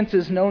obedience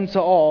is known to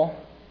all,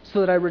 so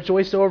that I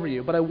rejoice over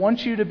you. But I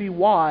want you to be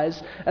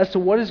wise as to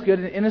what is good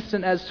and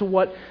innocent as to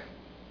what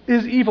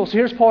is evil. So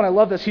here's Paul, and I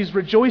love this. He's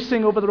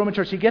rejoicing over the Roman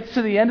church. He gets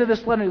to the end of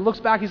this letter, and he looks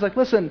back. He's like,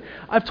 listen,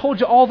 I've told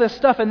you all this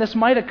stuff, and this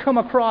might have come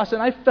across,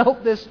 and I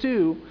felt this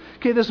too.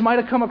 Okay, this might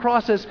have come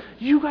across as,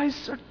 you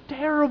guys are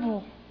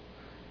terrible,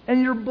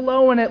 and you're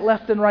blowing it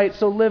left and right,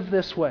 so live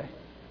this way.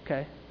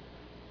 Okay?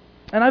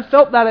 And I've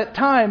felt that at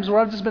times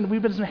where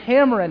we've been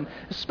hammering,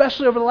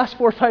 especially over the last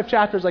 4 or 5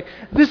 chapters, like,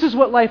 this is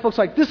what life looks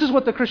like. This is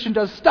what the Christian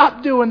does.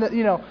 Stop doing that,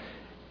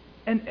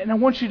 And I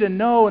want you to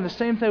know, in the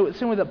same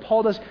way that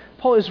Paul does,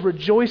 Paul is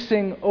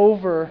rejoicing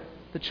over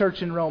the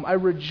church in Rome. I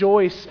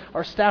rejoice,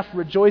 our staff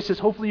rejoices.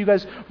 Hopefully you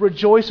guys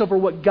rejoice over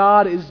what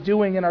God is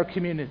doing in our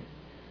community.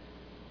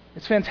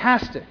 It's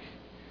fantastic.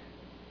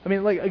 I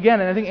mean,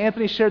 again, and I think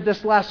Anthony shared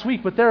this last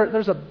week, but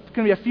there's going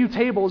to be a few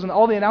tables, and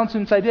all the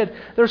announcements I did,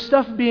 there's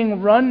stuff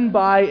being run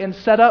by and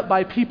set up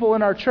by people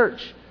in our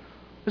church.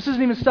 This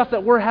isn't even stuff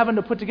that we're having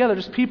to put together.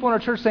 Just people in our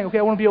church saying, okay,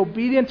 I want to be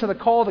obedient to the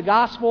call of the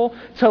gospel,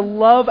 to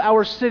love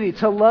our city,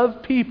 to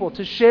love people,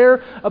 to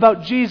share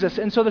about Jesus.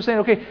 And so they're saying,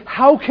 okay,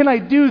 how can I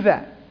do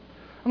that?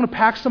 I'm going to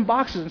pack some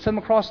boxes and send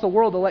them across the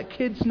world to let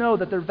kids know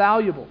that they're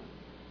valuable.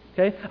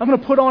 Okay? I'm going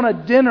to put on a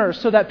dinner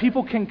so that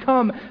people can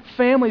come,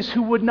 families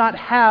who would not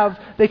have,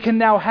 they can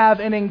now have,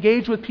 and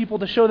engage with people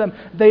to show them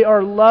they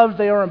are loved,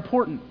 they are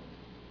important,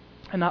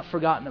 and not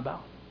forgotten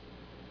about.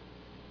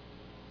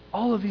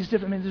 All of these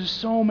different, there's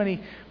so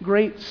many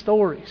great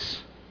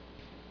stories.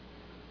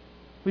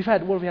 We've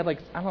had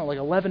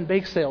 11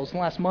 bake sales in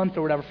the last month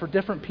or whatever for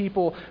different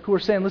people who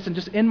are saying, listen,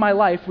 just in my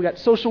life, we got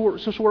social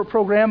work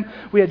program.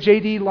 We had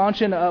JD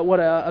launching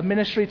a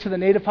ministry to the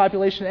native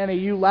population at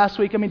NAU last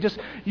week. Just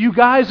you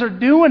guys are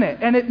doing it,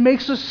 and it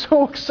makes us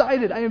so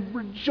excited. I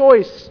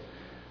rejoice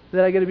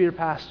that I get to be your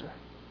pastor.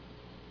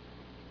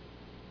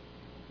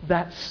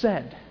 That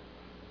said,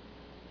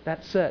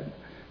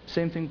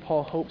 same thing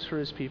Paul hopes for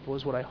his people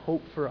is what I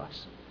hope for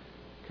us.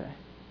 Okay.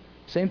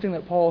 Same thing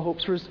that Paul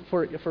hopes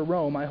for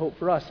Rome, I hope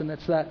for us, and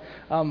it's that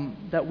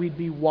we'd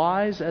be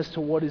wise as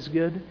to what is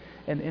good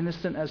and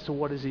innocent as to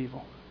what is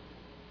evil.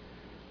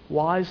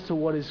 Wise to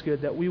what is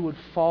good, that we would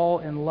fall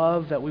in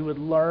love, that we would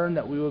learn,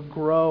 that we would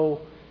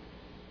grow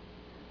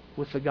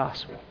with the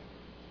gospel.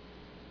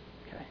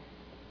 Okay.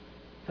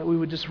 That we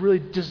would just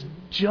really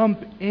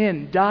jump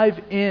in, dive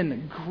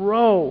in,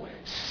 grow,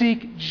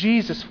 seek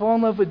Jesus, fall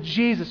in love with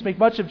Jesus, make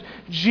much of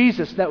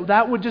Jesus.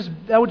 That would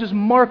just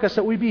mark us,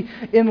 that we'd be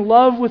in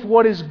love with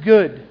what is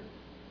good.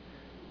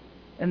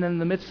 And then in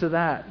the midst of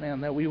that,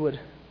 that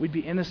we'd be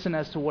innocent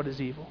as to what is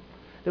evil.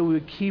 That we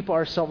would keep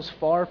ourselves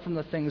far from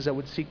the things that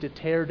would seek to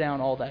tear down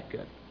all that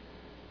good.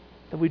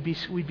 That we'd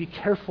be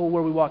careful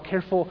where we walk,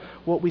 careful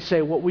what we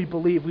say, what we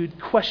believe. We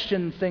would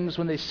question things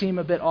when they seem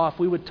a bit off.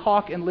 We would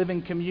talk and live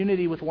in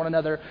community with one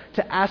another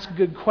to ask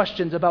good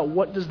questions about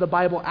what does the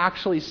Bible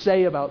actually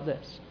say about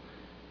this.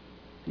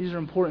 These are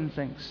important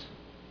things.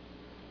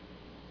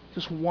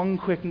 Just one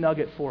quick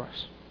nugget for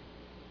us.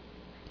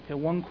 Okay,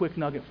 one quick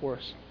nugget for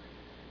us.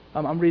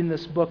 I'm reading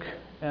this book,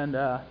 and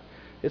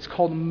it's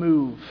called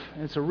Move.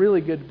 And it's a really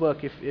good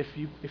book if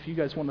you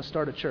guys want to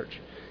start a church.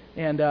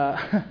 And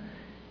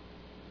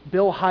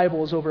Bill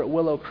Hybels over at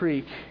Willow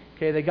Creek,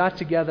 okay, they got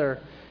together,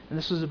 and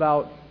this was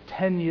about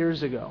 10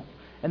 years ago,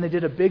 and they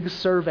did a big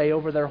survey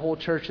over their whole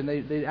church, and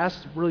they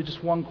asked really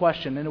just one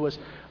question, and it was,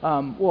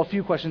 a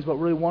few questions, but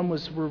really one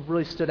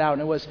really stood out,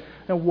 and it was,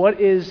 what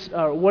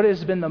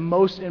has been the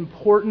most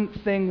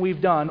important thing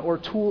we've done or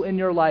tool in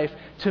your life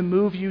to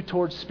move you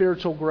towards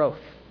spiritual growth?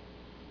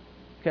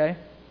 Okay?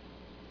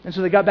 And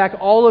so they got back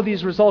all of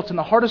these results, and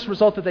the hardest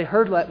result that they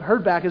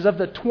heard back is of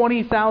the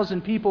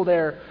 20,000 people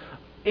there,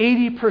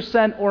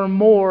 80% or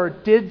more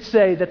did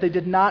say that they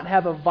did not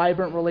have a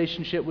vibrant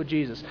relationship with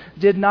Jesus,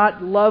 did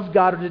not love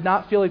God, or did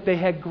not feel like they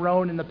had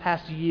grown in the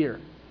past year.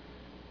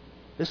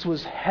 This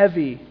was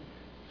heavy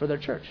for their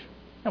church.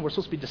 And we're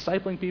supposed to be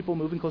discipling people,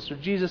 moving closer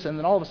to Jesus, and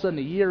then all of a sudden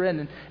a year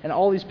in, and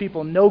all these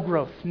people, no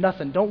growth,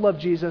 nothing, don't love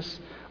Jesus.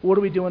 What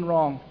are we doing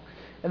wrong?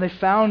 And they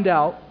found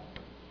out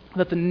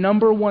that the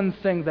number one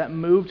thing that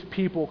moved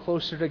people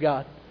closer to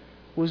God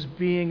was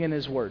being in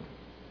His Word.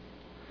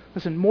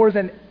 Listen, more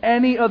than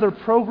any other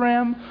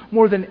program,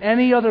 more than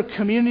any other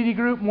community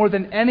group, more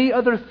than any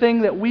other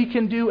thing that we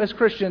can do as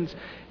Christians,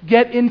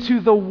 get into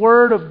the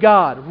Word of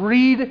God.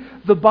 Read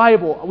the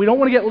Bible. We don't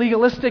want to get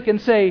legalistic and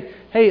say,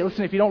 hey,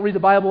 listen, if you don't read the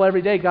Bible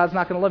every day, God's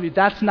not going to love you.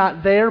 That's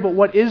not there, but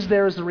what is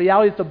there is the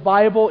reality that the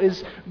Bible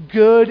is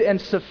good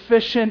and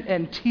sufficient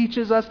and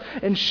teaches us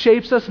and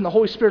shapes us, and the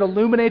Holy Spirit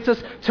illuminates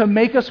us to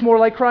make us more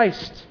like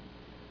Christ.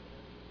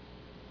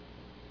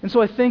 And so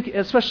I think,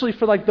 especially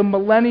for like the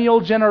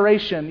millennial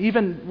generation,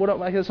 even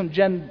I guess some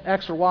Gen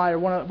X or Y or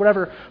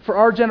whatever, for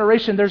our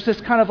generation, there's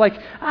this kind of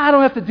like, I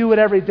don't have to do it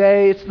every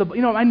day. It's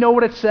I know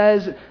what it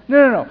says.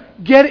 No.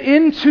 Get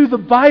into the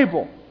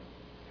Bible.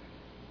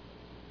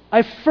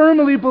 I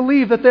firmly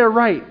believe that they're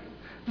right.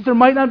 That there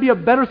might not be a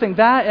better thing.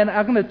 That, and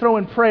I'm going to throw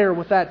in prayer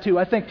with that too.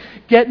 I think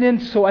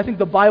I think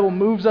the Bible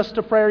moves us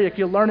to prayer. If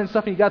you're learning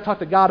stuff, you got to talk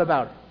to God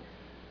about it.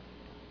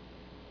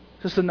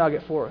 Just a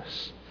nugget for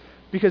us.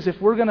 Because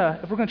if we're gonna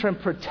try and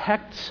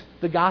protect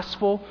the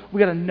gospel, we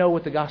got to know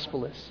what the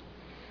gospel is.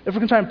 If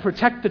we're going to try and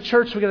protect the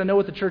church, we got to know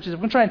what the church is. If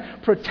we're going to try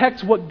and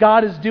protect what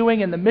God is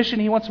doing and the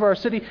mission He wants for our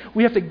city,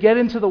 we have to get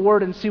into the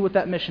Word and see what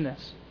that mission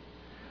is.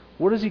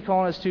 What is He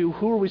calling us to?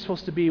 Who are we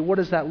supposed to be? What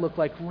does that look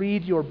like?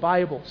 Read your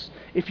Bibles.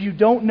 If you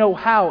don't know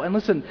how, and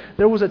listen,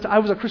 I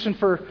was a Christian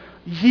for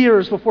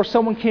years before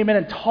someone came in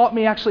and taught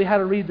me actually how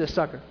to read this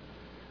sucker.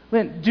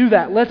 Lynn, do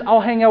that.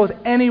 I'll hang out with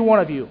any one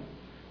of you,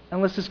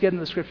 and let's just get into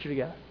the Scripture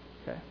together.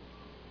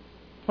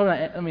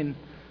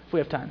 If we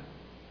have time.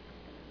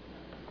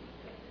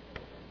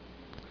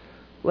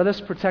 Let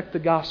us protect the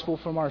gospel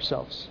from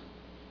ourselves.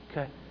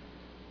 Okay.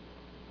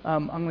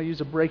 I'm going to use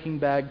a Breaking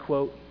Bad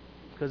quote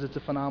because it's a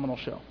phenomenal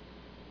show.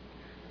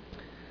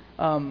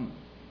 I'm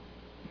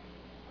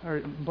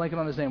blanking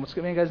on his name. What's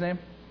the main guy's name?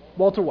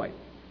 Walter White.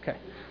 Okay.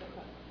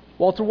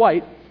 Walter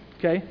White.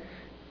 Okay.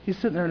 He's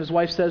sitting there and his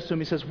wife says to him,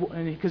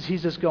 because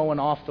he's just going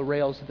off the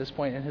rails at this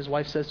point, and his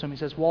wife says to him,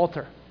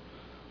 Walter,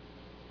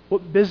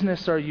 what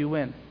business are you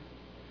in?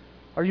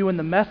 Are you in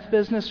the meth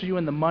business or are you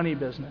in the money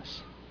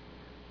business?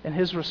 And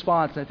his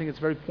response, and I think it's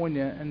very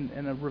poignant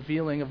and a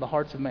revealing of the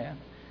hearts of man,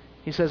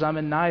 he says, I'm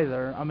in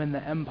neither. I'm in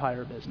the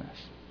empire business.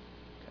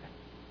 Okay.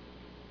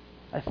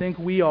 I think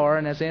we are,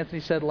 and as Anthony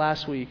said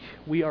last week,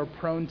 we are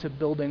prone to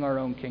building our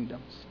own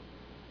kingdoms.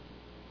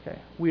 Okay.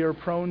 We are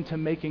prone to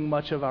making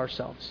much of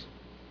ourselves.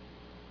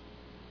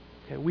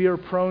 Okay. We are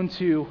prone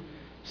to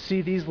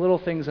see these little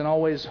things and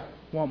always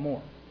want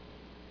more.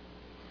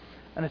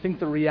 And I think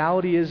the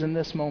reality is in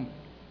this moment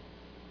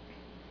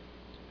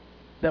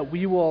that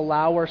we will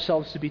allow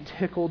ourselves to be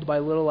tickled by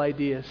little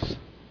ideas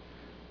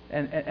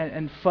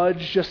and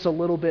fudge just a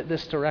little bit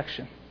this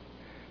direction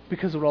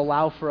because it will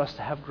allow for us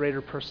to have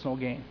greater personal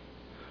gain.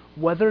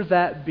 Whether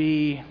that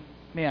be,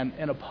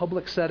 in a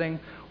public setting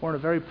or in a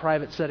very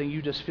private setting,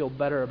 you just feel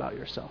better about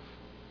yourself.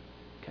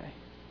 Okay.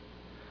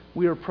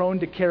 We are prone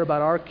to care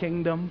about our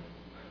kingdom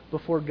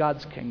before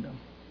God's kingdom.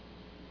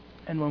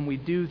 And when we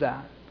do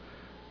that,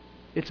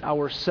 it's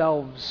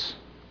ourselves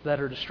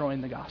that are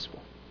destroying the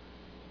gospel.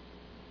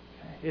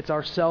 Okay? It's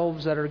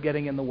ourselves that are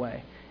getting in the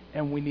way.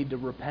 And we need to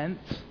repent.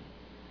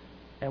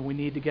 And we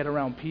need to get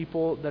around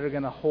people that are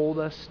going to hold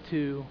us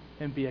to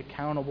and be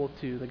accountable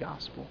to the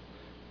gospel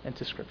and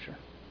to Scripture.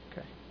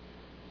 Okay?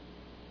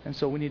 And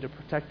so we need to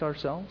protect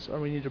ourselves, or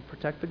we need to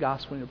protect the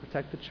gospel, we need to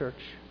protect the church,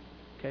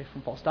 okay,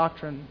 from false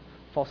doctrine,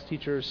 false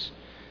teachers,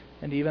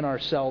 and even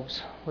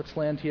ourselves. Let's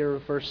land here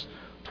with verse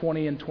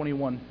 20 and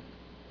 21.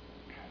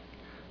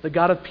 The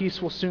God of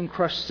peace will soon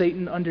crush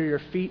Satan under your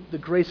feet. The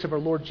grace of our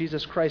Lord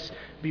Jesus Christ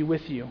be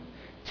with you.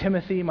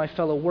 Timothy, my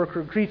fellow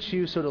worker, greets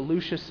you. So do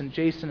Lucius and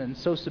Jason and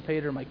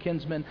Sosipater, my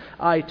kinsmen.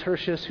 I,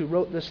 Tertius, who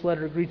wrote this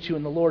letter, greet you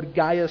in the Lord.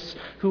 Gaius,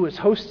 who is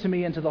host to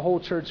me and to the whole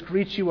church,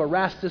 greets you.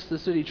 Erastus, the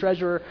city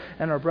treasurer,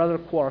 and our brother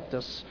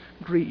Quartus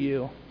greet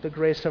you. The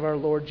grace of our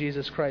Lord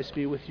Jesus Christ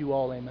be with you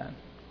all. Amen.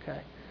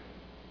 Okay.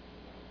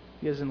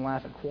 You guys didn't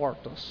laugh at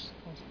Quartus.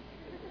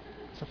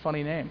 It's a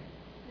funny name.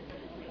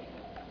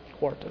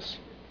 Quartus.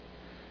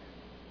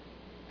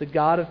 The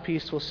God of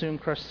peace will soon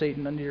crush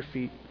Satan under your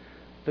feet.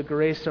 The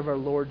grace of our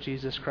Lord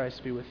Jesus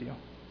Christ be with you.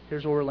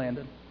 Here's where we're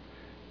landing.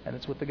 And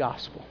it's with the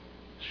gospel.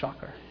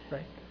 Shocker,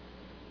 right?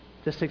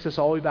 This takes us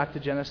all the way back to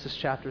Genesis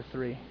chapter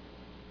 3.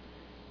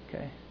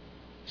 Okay.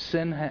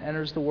 Sin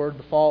enters the world.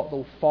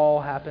 The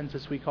fall happens,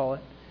 as we call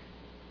it.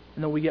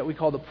 And then we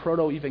call the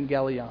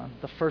proto-evangelion,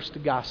 the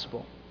first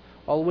gospel.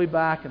 All the way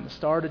back in the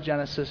start of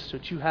Genesis,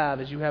 what you have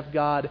is you have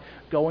God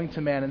going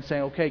to man and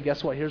saying, okay,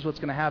 guess what? Here's what's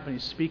going to happen.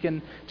 He's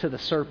speaking to the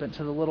serpent,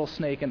 to the little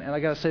snake. And I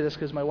got to say this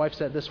because my wife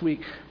said it this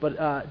week,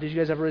 but did you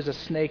guys ever realize a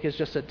snake is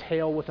just a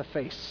tail with a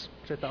face?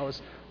 Which I thought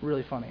was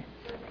really funny.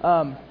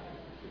 And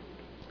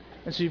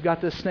so you've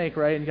got this snake,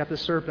 right? And you've got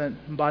this serpent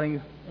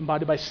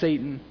embodied by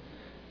Satan.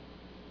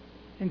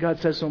 And God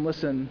says to him,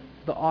 listen,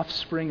 the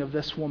offspring of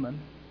this woman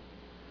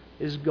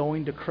is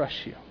going to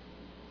crush you.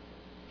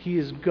 He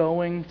is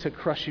going to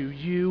crush you.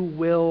 You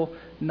will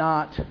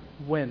not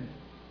win.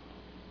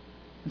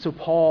 And so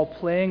Paul,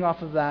 playing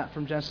off of that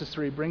from Genesis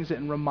 3, brings it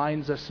and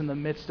reminds us in the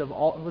midst of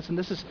all... Listen,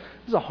 this is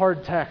a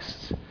hard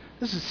text.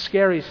 This is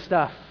scary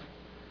stuff.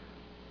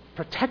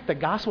 Protect the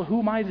gospel? Who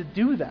am I to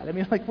do that? I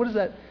mean, what is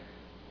that?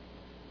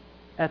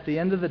 At the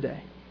end of the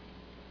day,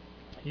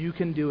 you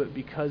can do it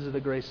because of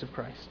the grace of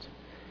Christ.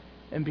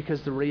 And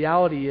because the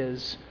reality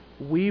is,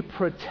 we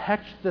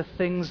protect the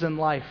things in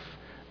life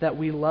that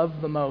we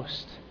love the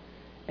most,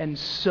 and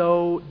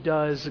so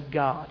does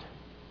God.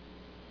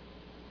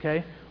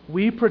 Okay?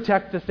 We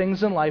protect the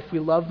things in life we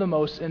love the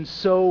most, and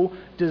so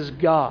does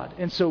God.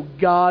 And so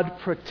God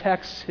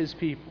protects His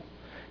people.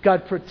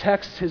 God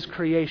protects His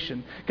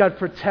creation. God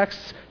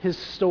protects His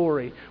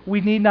story.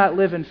 We need not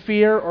live in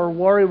fear or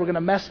worry, we're going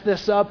to mess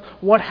this up.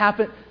 What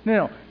happened?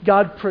 No.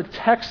 God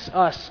protects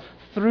us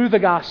through the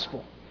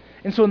gospel.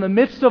 And so in the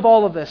midst of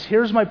all of this,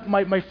 here's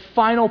my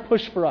final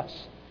push for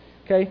us.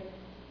 Okay?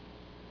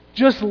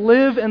 Just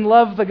live and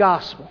love the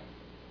gospel.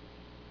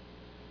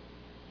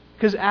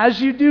 Because as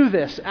you do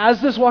this,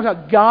 as this walk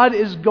out, God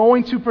is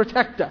going to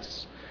protect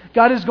us.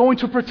 God is going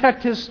to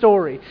protect His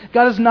story.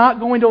 God is not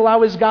going to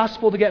allow His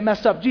gospel to get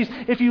messed up.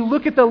 Jeez, if you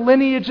look at the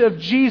lineage of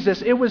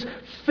Jesus, it was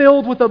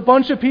filled with a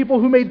bunch of people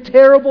who made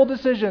terrible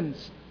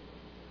decisions.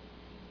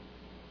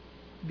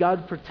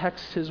 God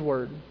protects His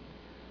word.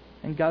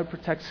 And God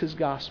protects His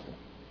gospel.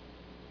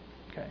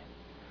 Okay.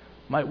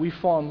 Might we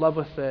fall in love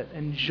with it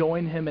and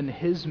join Him in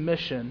His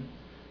mission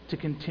to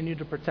continue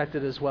to protect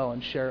it as well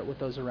and share it with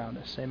those around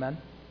us. Amen?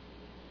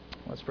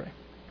 Let's pray.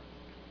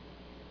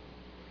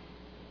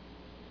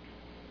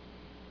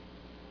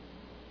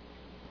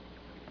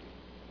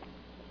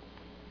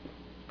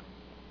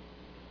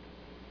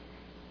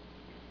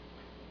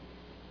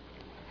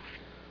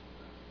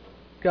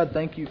 God,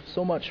 thank you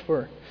so much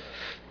for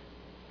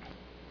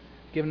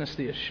giving us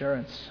the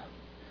assurance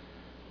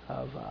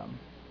of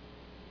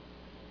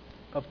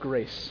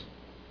grace.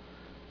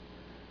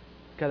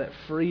 God, that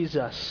frees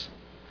us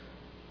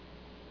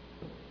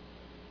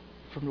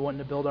from wanting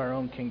to build our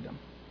own kingdom.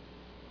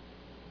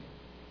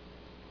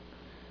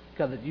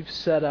 God, that you've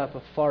set up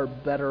a far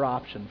better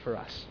option for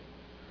us.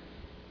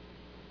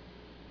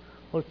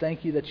 Lord,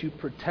 thank you that you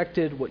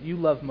protected what you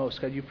love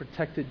most. God, you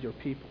protected your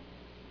people.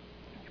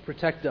 You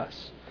protect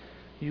us.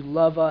 You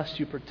love us.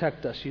 You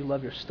protect us. You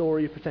love your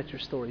story. You protect your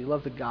story. You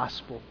love the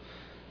gospel.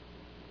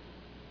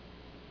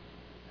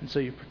 And so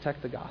you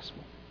protect the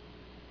gospel.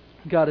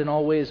 God, in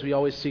all ways, we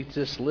always seek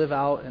to just live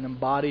out and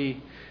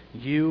embody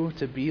you,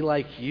 to be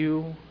like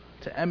you,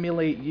 to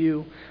emulate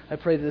you. I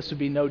pray that this would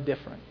be no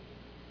different.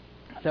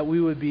 That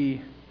we would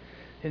be,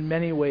 in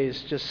many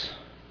ways, just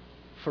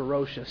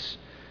ferocious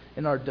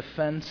in our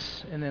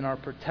defense and in our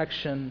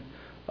protection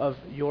of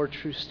your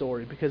true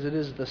story. Because it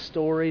is the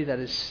story that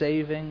is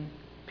saving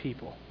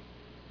people.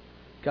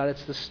 God,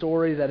 it's the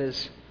story that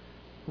is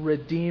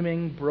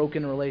redeeming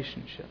broken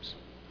relationships.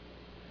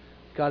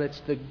 God, it's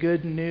the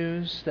good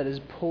news that is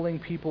pulling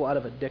people out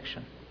of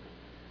addiction.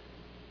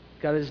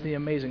 God, is the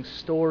amazing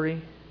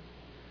story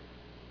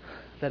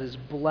that is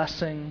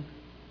blessing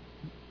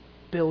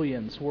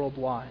billions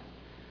worldwide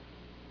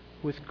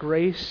with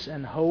grace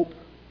and hope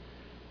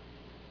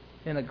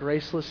in a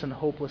graceless and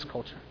hopeless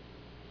culture.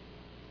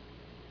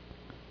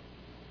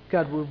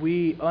 God, would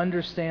we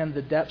understand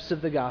the depths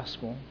of the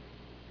gospel?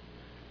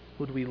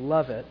 Would we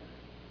love it?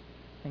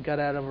 And God,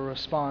 out of a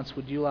response,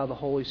 would you allow the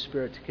Holy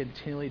Spirit to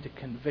continually to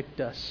convict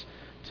us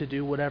to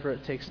do whatever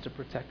it takes to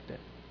protect it?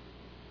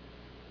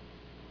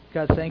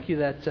 God, thank you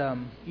that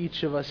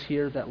each of us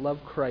here that love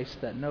Christ,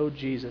 that know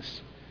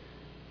Jesus,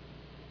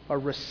 are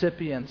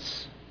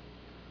recipients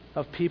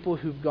of people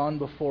who've gone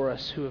before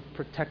us, who have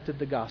protected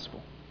the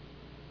gospel,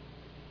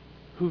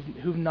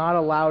 who've not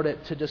allowed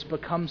it to just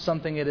become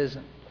something it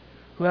isn't,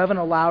 who haven't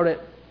allowed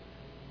it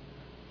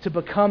to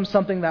become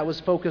something that was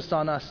focused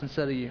on us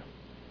instead of you.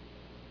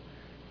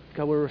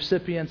 God, we're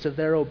recipients of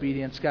their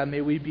obedience. God,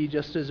 may we be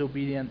just as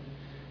obedient.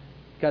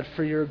 God,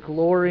 for your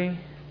glory,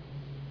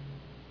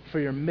 for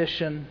your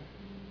mission,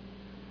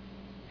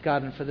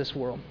 God, and for this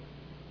world.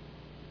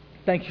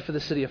 Thank you for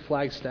the city of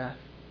Flagstaff.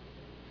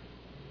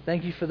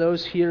 Thank you for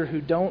those here who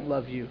don't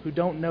love you, who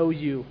don't know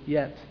you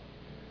yet.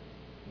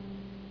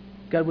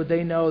 God, would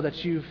they know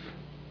that you've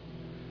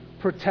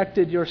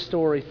protected your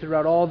story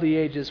throughout all the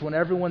ages. When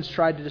everyone's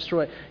tried to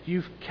destroy it,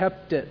 you've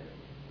kept it.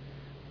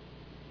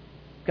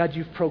 God,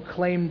 you've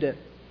proclaimed it.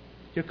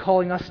 You're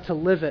calling us to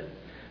live it.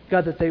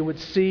 God, that they would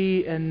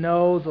see and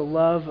know the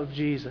love of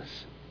Jesus.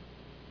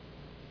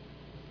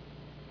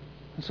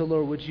 And so,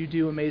 Lord, would you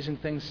do amazing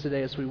things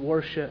today as we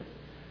worship,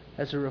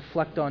 as we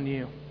reflect on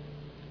you.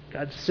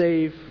 God,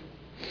 save,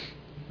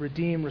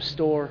 redeem,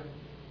 restore,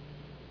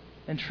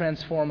 and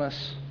transform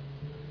us.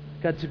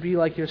 God, to be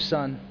like your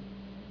Son,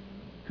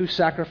 who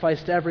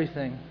sacrificed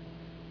everything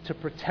to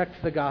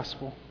protect the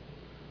gospel,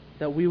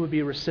 that we would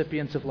be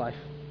recipients of life.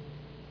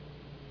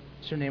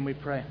 In your name we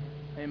pray.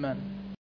 Amen.